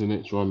we get on to the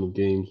next round of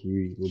games,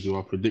 we will do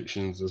our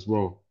predictions as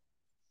well.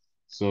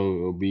 So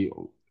it'll be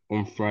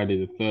on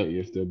Friday the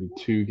 30th. There'll be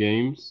two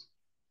games,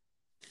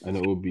 and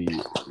it will be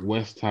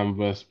West Ham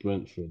versus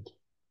Brentford.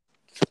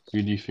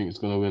 Who do you think is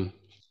gonna win?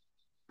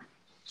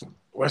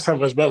 West Ham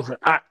versus Brentford.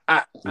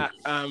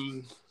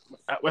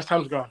 At West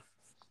Ham's ground.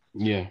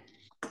 Yeah,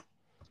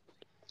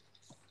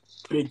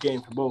 Big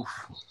game for both.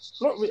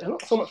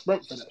 Not so much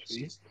Brentford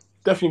actually.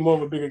 Definitely more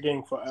of a bigger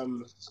game for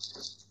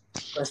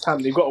West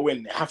Ham. They've got to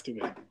win. They have to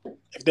win.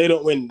 If they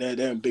don't win,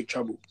 they're in big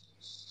trouble.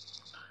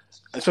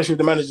 Especially if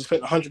the manager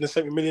spent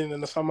 170 million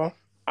in the summer.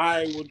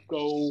 I would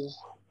go,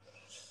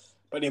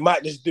 but they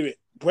might just do it.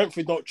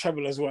 Brentford don't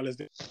travel as well as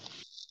they.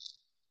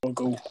 I'll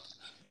go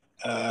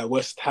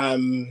West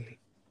Ham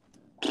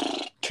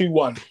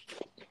 2-1.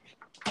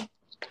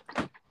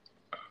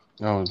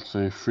 I would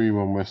say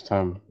 3-1 West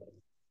Ham.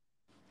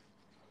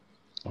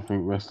 I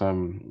think West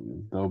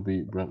Ham they'll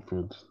beat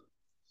Brentford.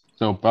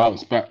 They'll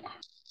bounce back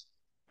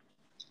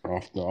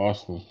after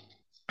Arsenal.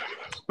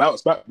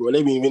 Bounce back, bro.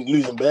 They've been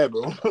losing bare,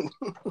 bro.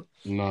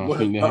 No, I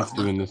think they have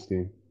to win this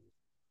game.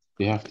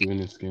 They have to win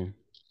this game.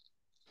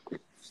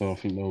 So I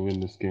think they'll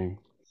win this game.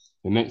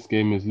 The next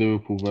game is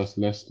Liverpool versus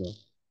Leicester.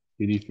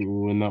 Who do you think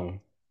will win that one?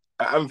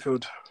 At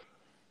Anfield.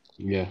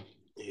 Yeah,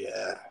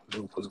 Yeah,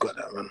 Liverpool's got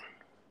that, man.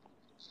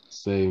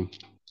 same.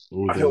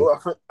 All I day.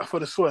 thought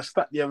I saw a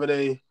stat the other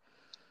day.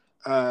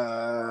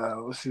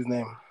 What's his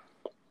name?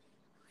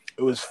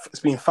 It's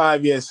been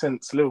 5 years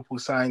since Liverpool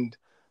signed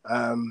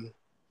Van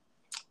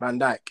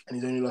Dijk, and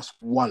he's only lost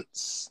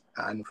once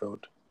at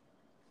Anfield.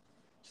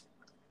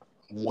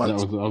 That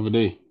Once, was the other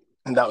day.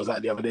 and that was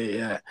like the other day.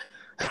 Yeah,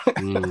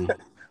 Mm,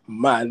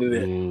 mad, isn't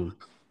it? yeah.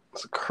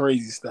 It's a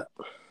crazy stat.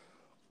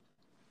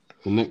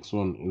 The next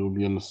one, it will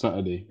be on the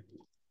Saturday.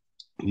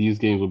 These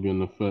games will be on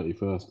the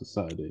 31st, the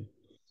Saturday.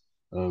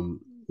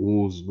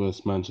 Wolves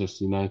versus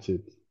Manchester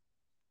United.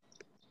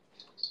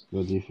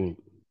 What do you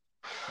think?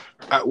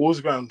 At Wolves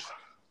ground,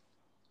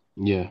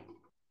 Yeah.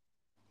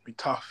 be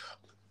tough.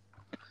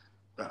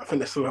 I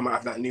think they still might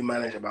have that new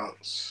manager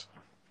bounce.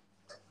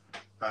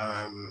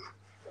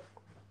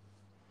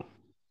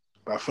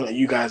 But I feel like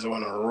you guys are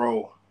on a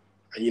roll.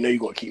 And you know you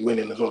got to keep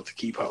winning as well to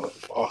keep up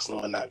with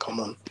Arsenal and that. Come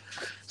on.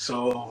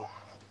 So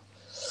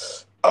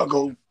I'll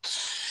go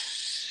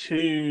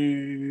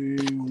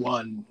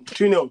 2-1. 2-0.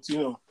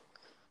 2-0.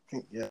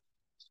 Yeah.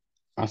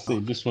 I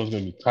think this one's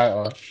going to be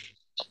tighter.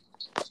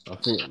 I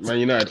think Man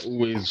United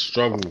always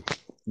struggle.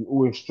 We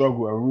always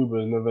struggle, and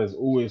Ruben Neves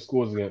always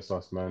scores against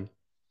us, man.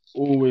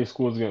 Always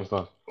scores against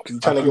us. You're I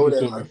trying to think go it's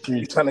there, going to man. be 3.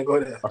 You're trying to go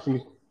there. I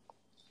think it's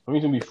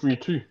going to be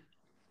 3-2.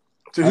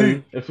 To who?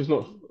 And if it's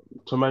not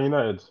to Man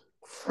United, it's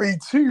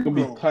 3-2, going to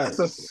be bro. tight. That's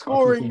a I think it's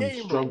scoring going to be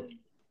game, bro. strong.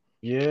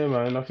 Yeah,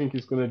 man. I think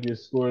it's going to be a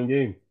scoring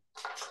game.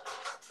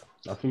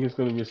 I think it's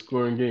going to be a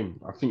scoring game.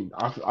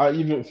 I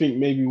even think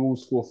maybe we'll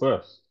score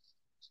first.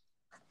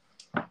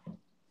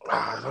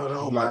 I don't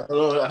know, Like man.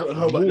 I don't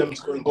know about them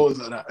scoring goals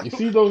like that. you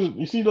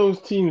see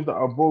those teams that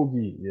are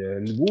bogey, yeah.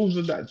 And Wolves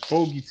are that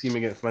bogey team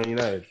against Man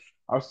United.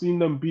 I've seen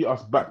them beat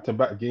us back to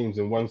back games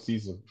in one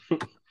season.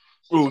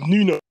 Bro,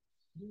 Nuno.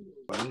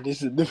 Man,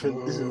 this is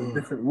different. This is a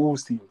different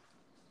Wolves team.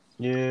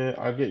 Yeah,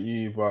 I get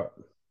you, but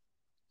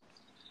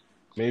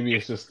maybe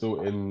it's just still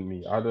in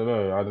me. I don't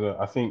know.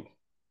 I think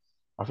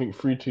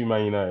 3-2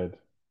 Man United.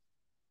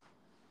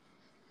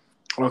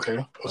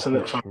 Okay. What's the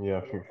next one? Yeah,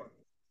 I think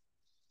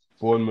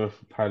Bournemouth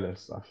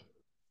Palace.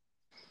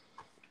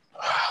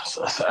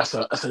 That's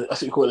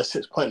what you call a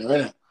 6-pointer,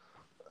 isn't it?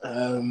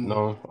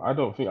 No, I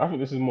don't think. I think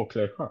this is more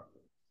clear cut.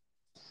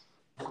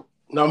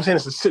 No, I'm saying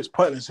it's a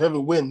 6-pointer. So whoever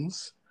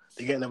wins,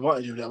 they get an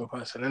advantage of the other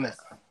person, isn't it?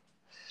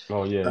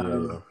 Oh yeah.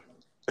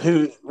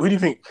 Who do you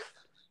think?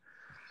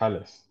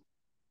 Palace.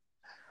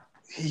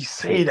 He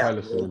say that,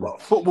 Palace bro, will win.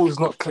 but football is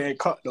not clear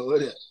cut, though,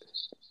 is it?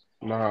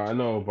 Nah, I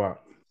know,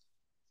 but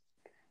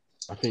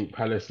I think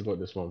Palace have got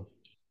this one.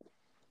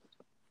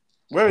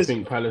 Where I is it?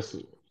 think Palace.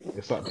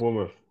 It's at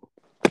Bournemouth.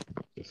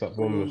 It's at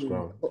Bournemouth's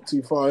ground. Not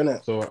too far,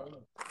 innit?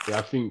 So yeah,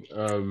 I think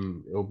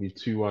it'll be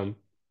 2-1.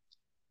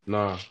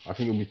 Nah, I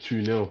think it'll be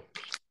 2-0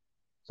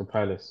 to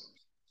Palace.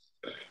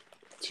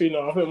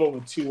 2-0. I think I'm over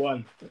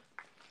 2-1.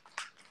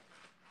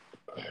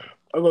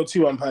 I'll go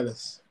 2-1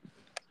 Palace.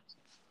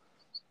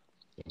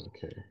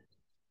 Okay.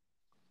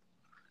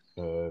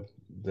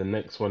 The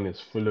next one is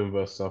Fulham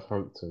versus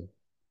Southampton.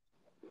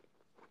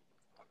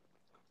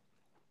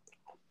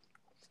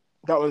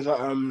 That one's at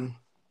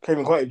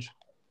Craven Cottage.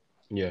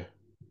 Yeah.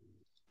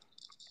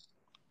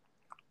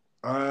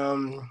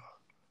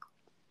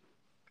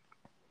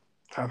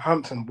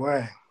 Southampton,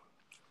 boy,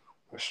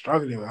 we're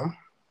struggling, man.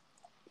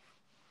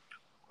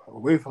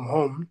 Away from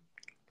home,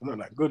 they're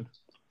not that good.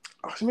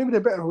 Actually, maybe they're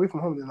better away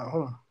from home than at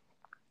home.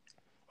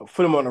 But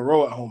Fulham on the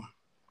roll at home.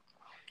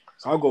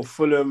 So I'll go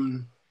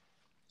Fulham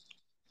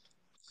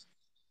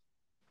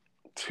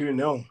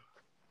 2-0.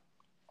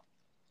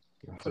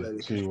 That's a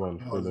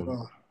 2-1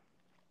 Fulham.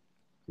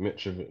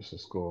 Mitrovic to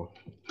score.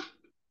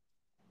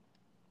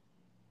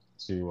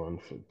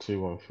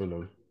 2-1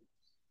 Fulham.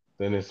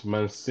 Then it's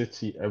Man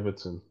City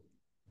Everton.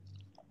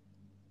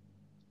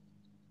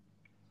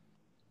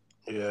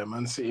 Yeah,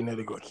 Man City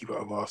nearly got to keep out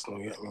of Arsenal,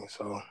 you get me?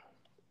 So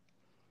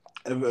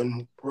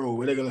Everton, bro,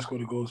 where they gonna score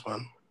the goals,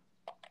 man?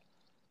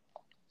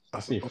 I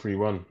see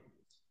 3-1.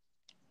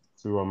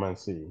 3-1 Man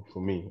City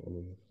for me.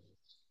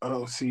 I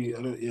don't see.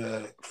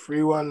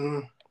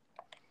 3-1.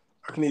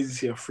 I can easily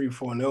see a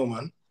 3-4-0,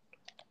 man.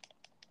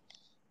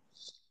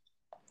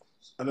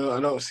 I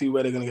don't see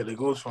where they're gonna get their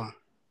goals from.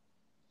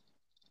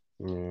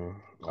 Yeah,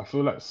 I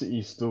feel like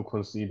City still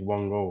concede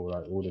one goal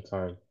like all the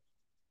time.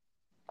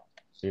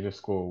 They just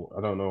score.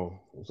 I don't know.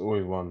 It's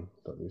always one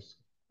that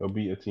they'll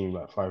beat a team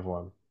like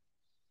 5-1.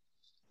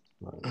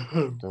 Like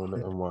they'll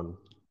let them one.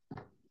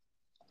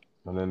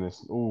 And then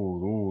it's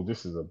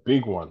this is a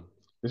big one.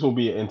 This will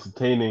be an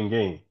entertaining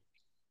game.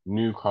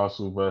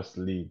 Newcastle versus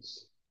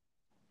Leeds.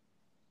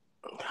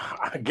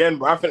 Again,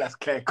 bro, I feel that's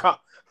clear cut.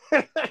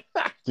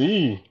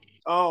 D.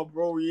 Oh,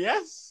 bro,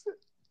 yes.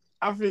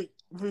 I think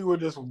we'll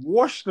just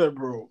wash them,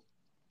 bro.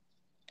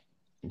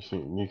 You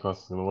think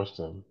Newcastle's gonna watch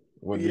them?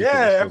 What do you think the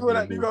Yeah, I score's feel gonna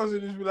like be? Newcastle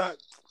just be like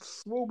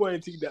small boy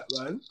and take that,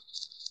 man.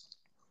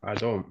 I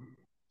don't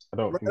Right think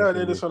now, it's they're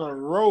gonna be. just on a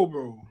roll,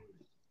 bro.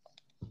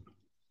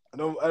 I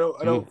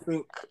don't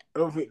think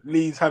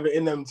Leeds have it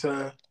in them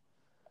to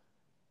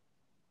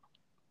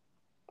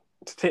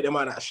take them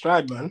out of that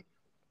stride, man.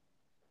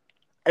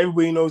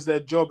 Everybody knows their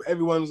job.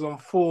 Everyone's on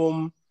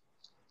form.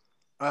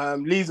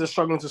 Leeds are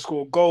struggling to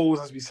score goals,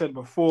 as we said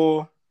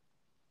before.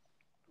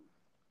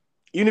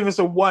 Even if it's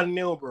a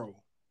 1-0, bro.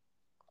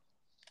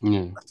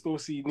 Yeah. I still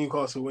see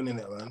Newcastle winning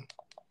it, man.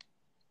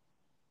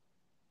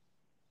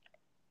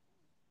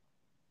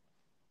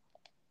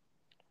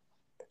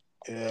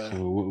 Yeah.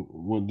 So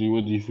what do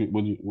you think?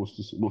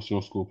 What's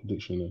your score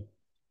prediction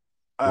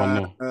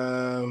then?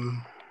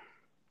 1-0.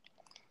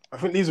 I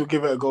think Leeds will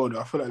give it a go,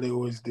 though. I feel like they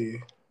always do.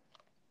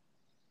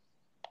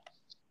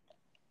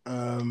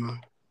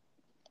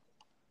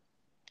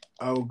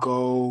 I'll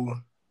go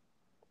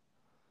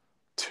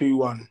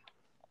 2-1.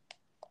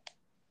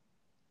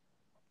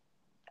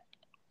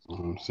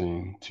 I'm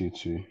saying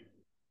 2-2.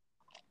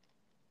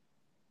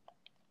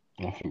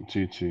 I think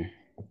 2-2.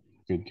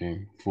 Good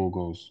game. 4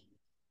 goals.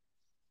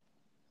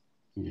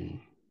 Yeah.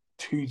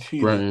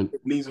 2-2. Brighton.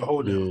 Leeds will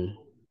hold them.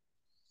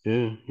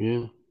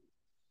 Yeah.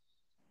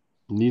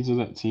 Leeds are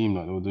that team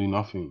that they'll do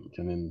nothing,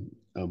 and then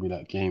there'll be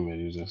that game where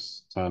you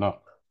just turn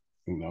up. I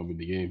think that'll be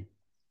the game.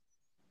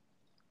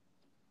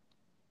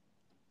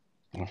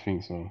 I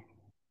think so.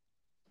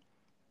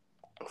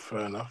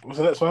 Fair enough. What's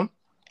the next one?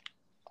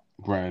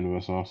 Brighton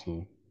versus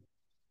Arsenal.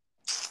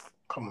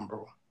 Come on,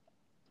 bro.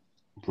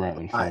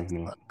 Brighton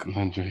 5-0.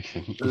 I'm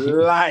joking.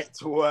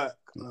 Light work.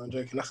 No, I'm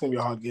joking. That's going to be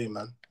a hard game,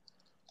 man.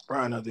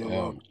 Brighton are doing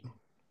well.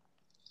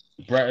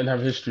 Brighton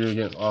have history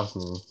against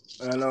Arsenal.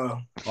 I know.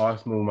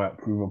 Arsenal might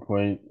prove a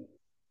point.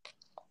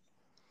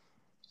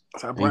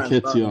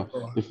 Nketiah.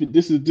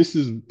 This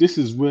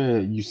is where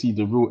you see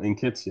the real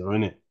Nketiah,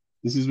 innit?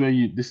 This is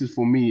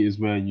for me is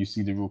where you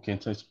see the real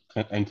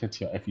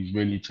Nketiah if he's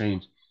really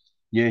changed.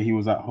 Yeah, he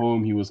was at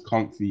home, he was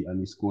comfy, and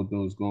he scored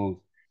those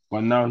goals.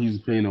 But now he's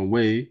playing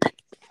away.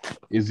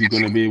 Is he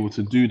going to be able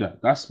to do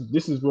that?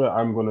 This is where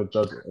I'm going to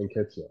judge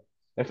Nketiah.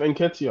 If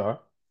Nketiah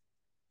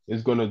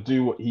is going to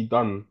do what he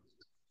done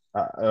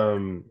at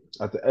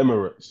the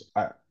Emirates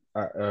at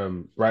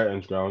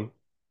Brighton's ground,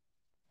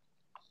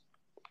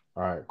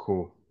 all right,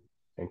 cool.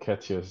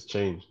 Nketiah has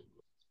changed.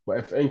 But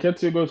if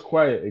Nketiah goes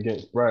quiet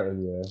against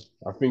Brighton,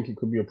 yeah, I think it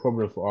could be a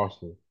problem for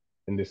Arsenal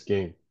in this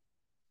game.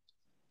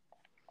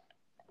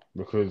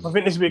 Because I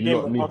think this will be a you game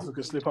lot where need. Arsenal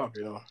could slip up,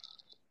 you know.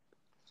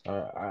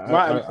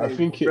 I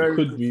think it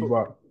could be,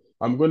 but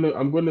I'm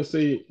gonna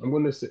say, and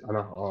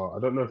I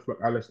don't know if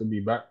Alex will be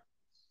back,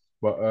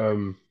 but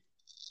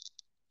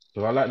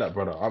because I like that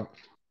brother.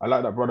 I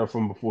like that brother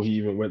from before he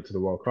even went to the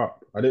World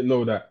Cup. I didn't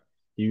know that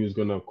he was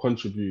gonna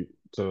contribute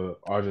to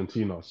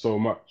Argentina so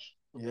much.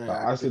 Yeah,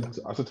 Like I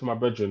said to my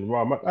brethren,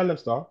 wow,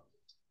 McAllister,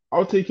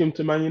 I'll take him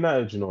to Man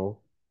United.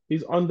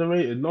 He's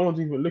underrated. No one's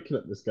even looking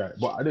at this guy.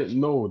 But I didn't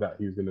know that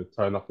he was gonna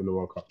turn up in the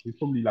World Cup. He's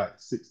probably like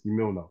 60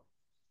 mil now.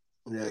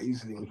 yeah,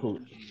 easily.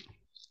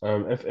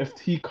 If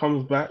he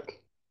comes back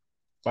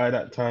by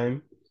that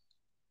time,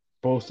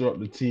 bolster up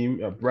the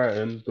team at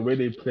Brighton, the way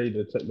they play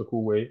the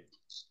technical way,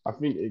 I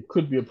think it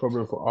could be a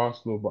problem for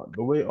Arsenal. But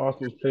the way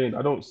Arsenal's playing,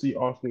 I don't see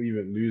Arsenal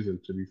even losing.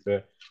 To be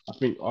fair, I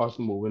think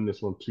Arsenal will win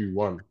this one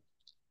 2-1.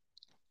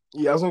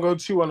 Yeah, I was gonna go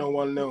 2-1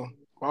 or 1-0.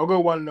 I'll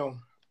go 1-0.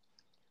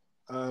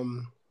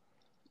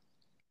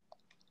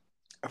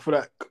 I feel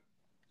like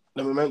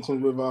the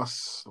momentum's with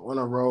us on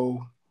a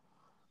roll.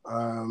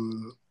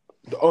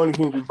 The only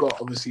thing we've got,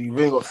 obviously, we've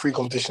only got 3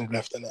 competitions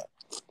left in it.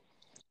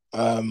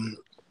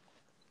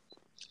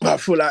 But I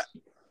feel like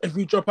if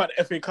we drop out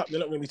the FA Cup, they're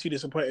not going to be too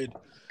disappointed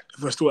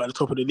if we're still at the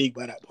top of the league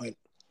by that point.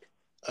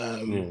 So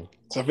I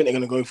think they're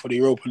going to go for the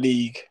Europa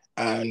League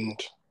and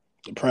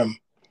the Prem.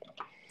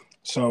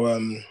 So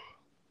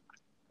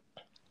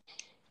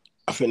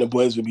I think the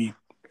boys will be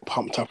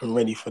pumped up and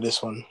ready for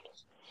this one.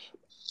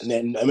 And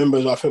then I remember,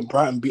 I think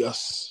Brighton beat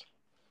us.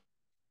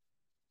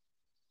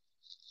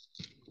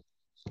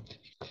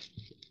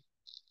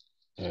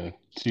 Yeah,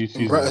 2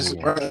 seasons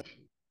ago.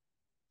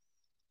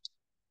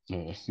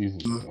 No, a season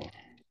ago.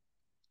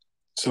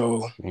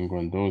 So when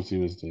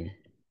Guendouzi was there.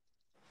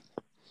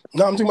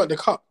 No, I'm talking about the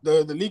cup,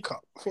 the League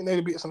Cup. I think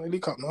they beat us on the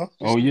League Cup, no?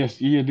 Oh yes,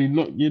 they beat you. They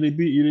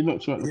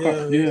knocked you out the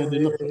cup. Yeah, they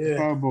knocked out the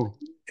Powerball.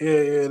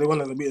 Yeah, they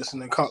wanted to beat us in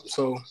the cup.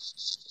 So,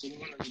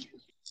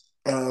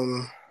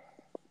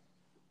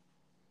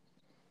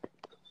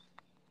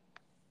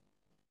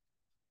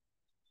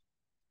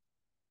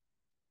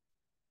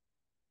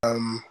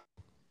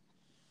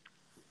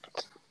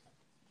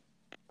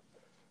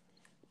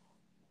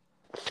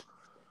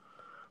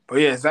 but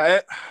yeah, is that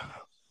it?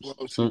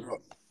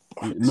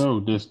 No,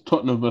 there's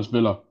Tottenham versus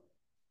Villa.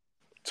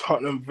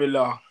 Tottenham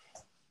Villa.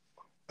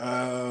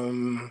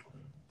 I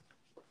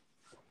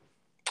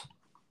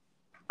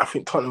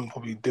think Tottenham will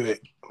probably do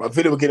it, but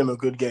Villa will give them a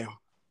good game.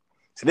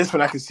 So this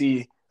one I can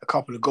see a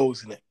couple of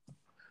goals in it.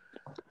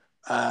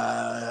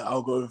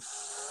 I'll go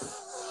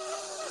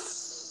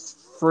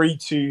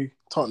 3-2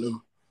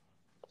 Tottenham.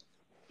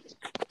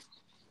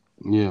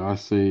 Yeah, I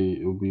say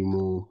it'll be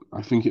more.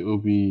 I think it will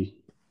be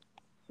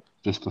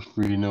just a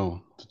 3-0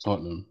 to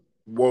Tottenham.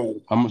 Whoa!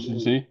 How much did you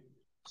say?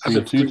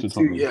 3-2 to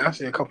Tottenham. Yeah,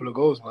 actually a couple of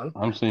goals, man.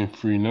 I'm saying 3-0 to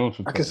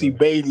Tottenham. I can see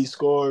Bailey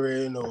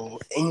scoring or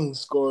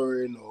Ings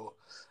scoring or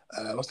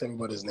what's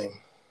everybody's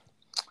name?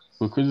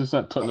 Because it's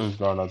at Tottenham's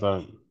ground, I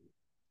don't.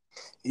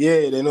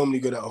 Yeah, they're normally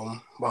good at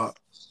home, but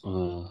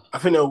I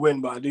think they'll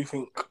win. But I do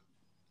think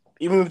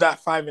even with that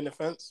 5 in the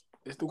fence,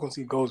 they still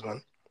concede goals,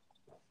 man.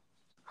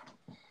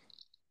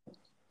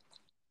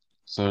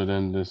 So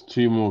then there's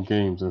 2 more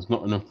games. There's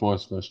Nottingham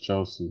Forest versus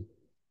Chelsea.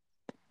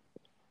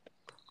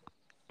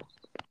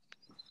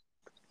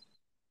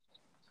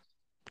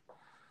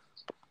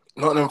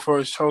 Nottingham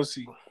Forest,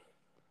 Chelsea.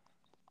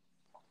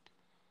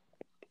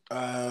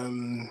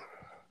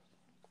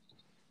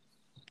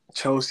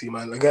 Chelsea,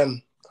 man.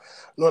 Again,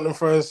 Nottingham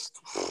Forest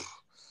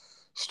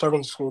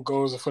struggling to score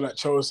goals. I feel like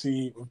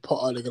Chelsea with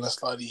Potter, they're gonna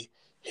slightly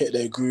hit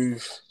their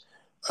groove.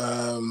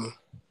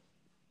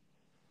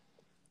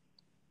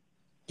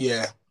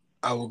 Yeah,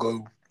 I will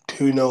go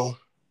 2-0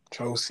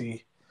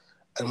 Chelsea.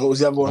 And what was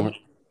the other one?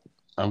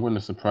 I'm going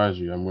to surprise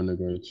you. I'm going to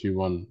go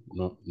 2-1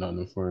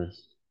 Nottingham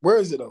Forest. Where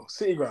is it though?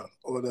 City Ground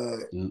or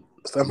the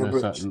Stamford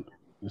Bridge?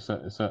 It's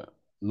at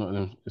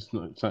Nottingham.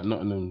 It's at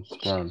Nottingham's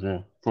ground. Yeah,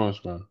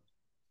 Forest ground.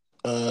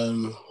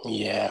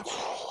 Yeah.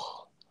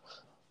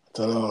 I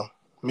don't know.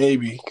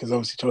 Maybe because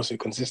obviously Chelsea are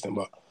consistent,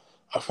 but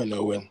I think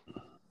they'll win.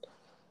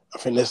 I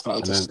think they're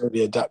starting to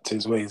slowly adapt to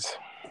his ways.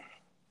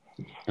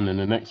 And then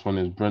the next one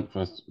is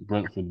Brentford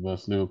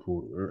versus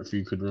Liverpool. If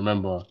you could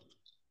remember,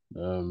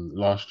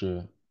 last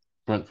year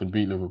Brentford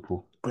beat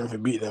Liverpool.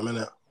 Brentford beat them,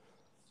 innit?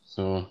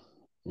 So,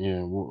 yeah,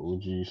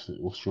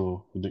 what's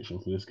your prediction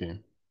for this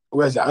game?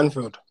 Where's it?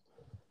 Anfield?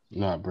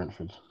 Nah,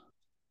 Brentford.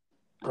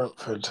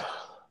 Brentford.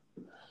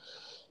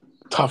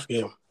 Tough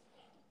game.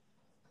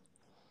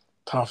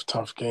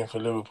 Tough game for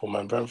Liverpool,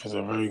 man. Brentford's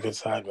a very good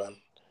side, man.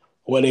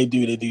 What they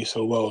do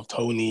so well with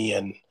Tony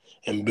and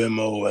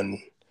Bimo and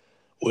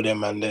all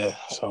them man there.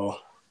 So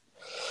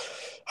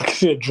I can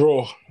see a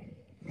draw.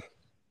 I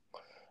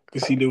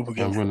can see Liverpool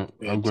getting.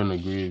 I'm gonna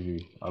agree with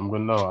you. I'm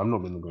not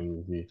gonna agree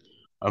with you.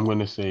 I'm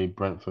gonna say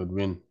Brentford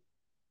win.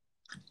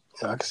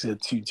 Yeah, I can see a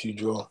 2-2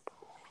 draw.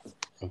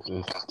 A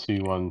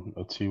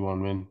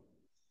 2-1 win.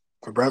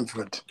 For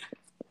Brentford.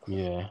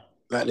 Yeah.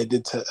 Like they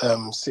did to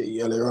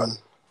City earlier on.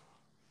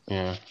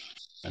 Yeah.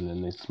 And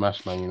then they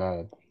smashed Man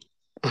United.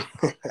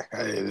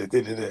 They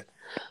did it.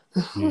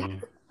 Yeah.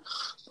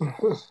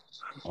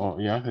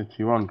 I said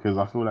 2-1 because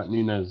I feel like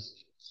Nunes,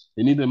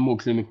 they need a more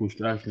clinical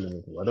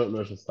striker. I don't know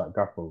if it's that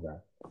Gakpo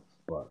guy,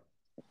 but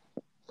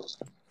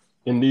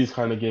in these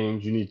kind of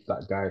games, you need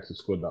that guy to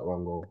score that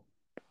one goal.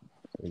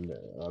 And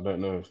I don't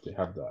know if they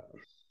have that.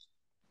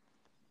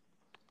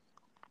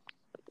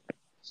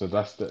 So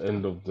that's the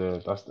end of the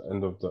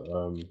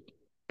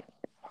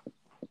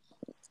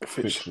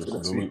Fixtures fixtures for for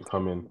this the week. week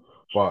coming.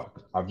 But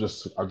I've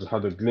just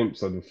had a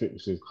glimpse of the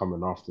fixtures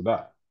coming after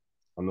that.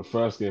 And the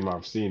first game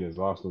I've seen is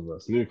Arsenal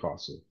versus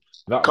Newcastle.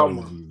 That Come one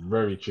will on. be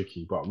very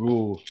tricky, but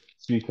we'll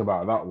speak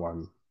about that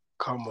one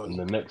Come in on.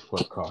 the next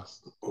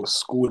podcast. We'll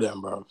school them,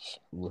 bro.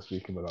 We'll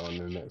speak about that one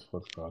in the next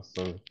podcast.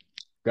 So,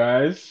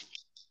 guys,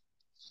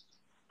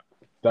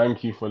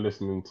 thank you for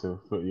listening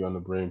to Footy on the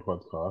Brain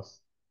podcast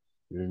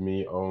with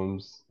me,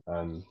 Ohms,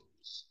 and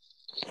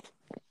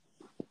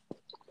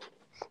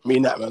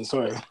Mean that, man.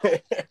 Sorry.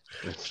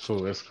 it's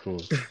cool. It's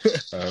cool.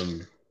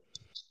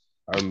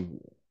 Um,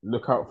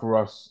 look out for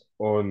us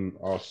on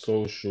our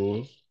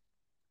socials.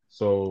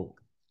 So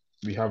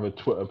we have a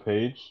Twitter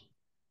page,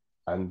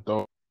 and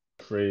don't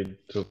be afraid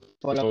to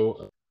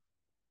follow,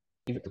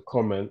 leave a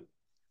comment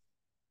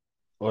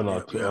on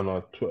Yeah. on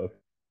our Twitter.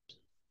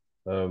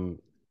 Um,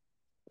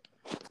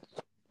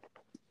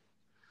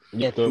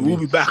 yeah, don't We'll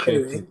be be back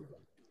scared anyway. to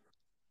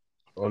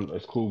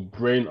it's called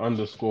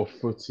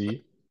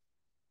brain_footy,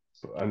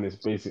 and it's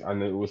basic,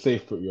 and it will say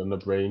footy on the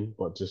brain,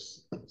 but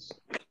just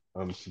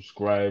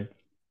subscribe,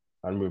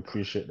 and we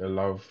appreciate the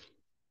love,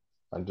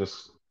 and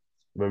just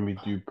when we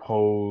do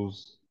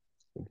polls,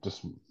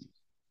 just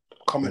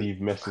Comment.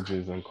 leave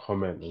messages and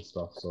comment and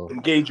stuff. So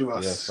Engage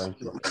with yeah, us. thank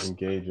you.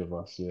 Engage with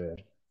us, yeah.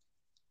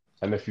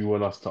 And if you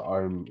want us to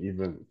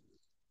even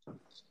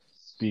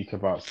speak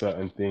about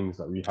certain things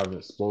that we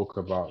haven't spoke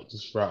about,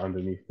 just right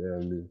underneath there,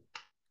 and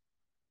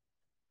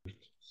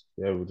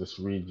we'll just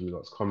read you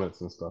lots of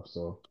comments and stuff.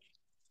 So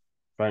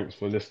thanks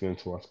for listening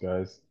to us,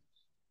 guys.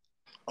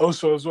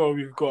 Also, as well,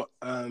 we've got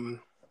a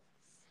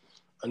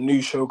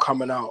new show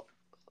coming out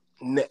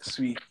next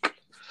week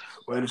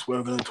where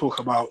we're going to talk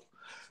about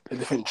the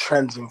different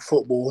trends in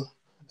football,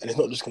 and it's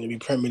not just going to be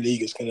Premier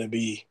League. It's going to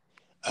be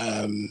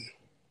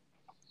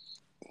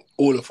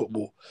all of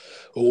football,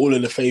 or all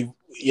of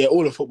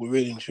all of football,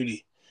 really and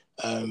truly.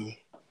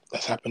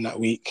 That's happened that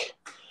week,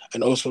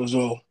 and also as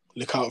well,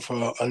 look out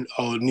for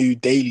our new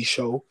daily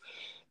show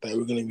that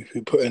we're going to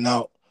be putting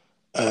out.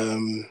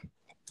 It's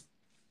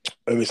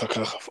like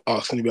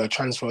it's going to be a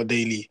transfer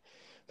daily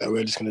that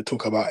we're just going to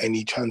talk about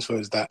any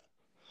transfers that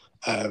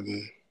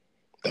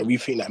that we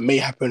think that may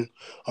happen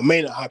or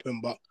may not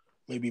happen, but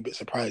maybe a bit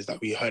surprised that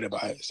we heard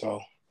about it.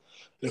 So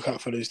look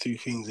out for those two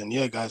things. And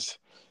yeah, guys,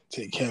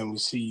 take care, and we'll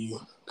see you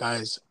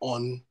guys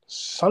on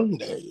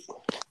Sunday.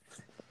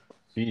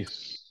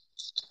 Peace.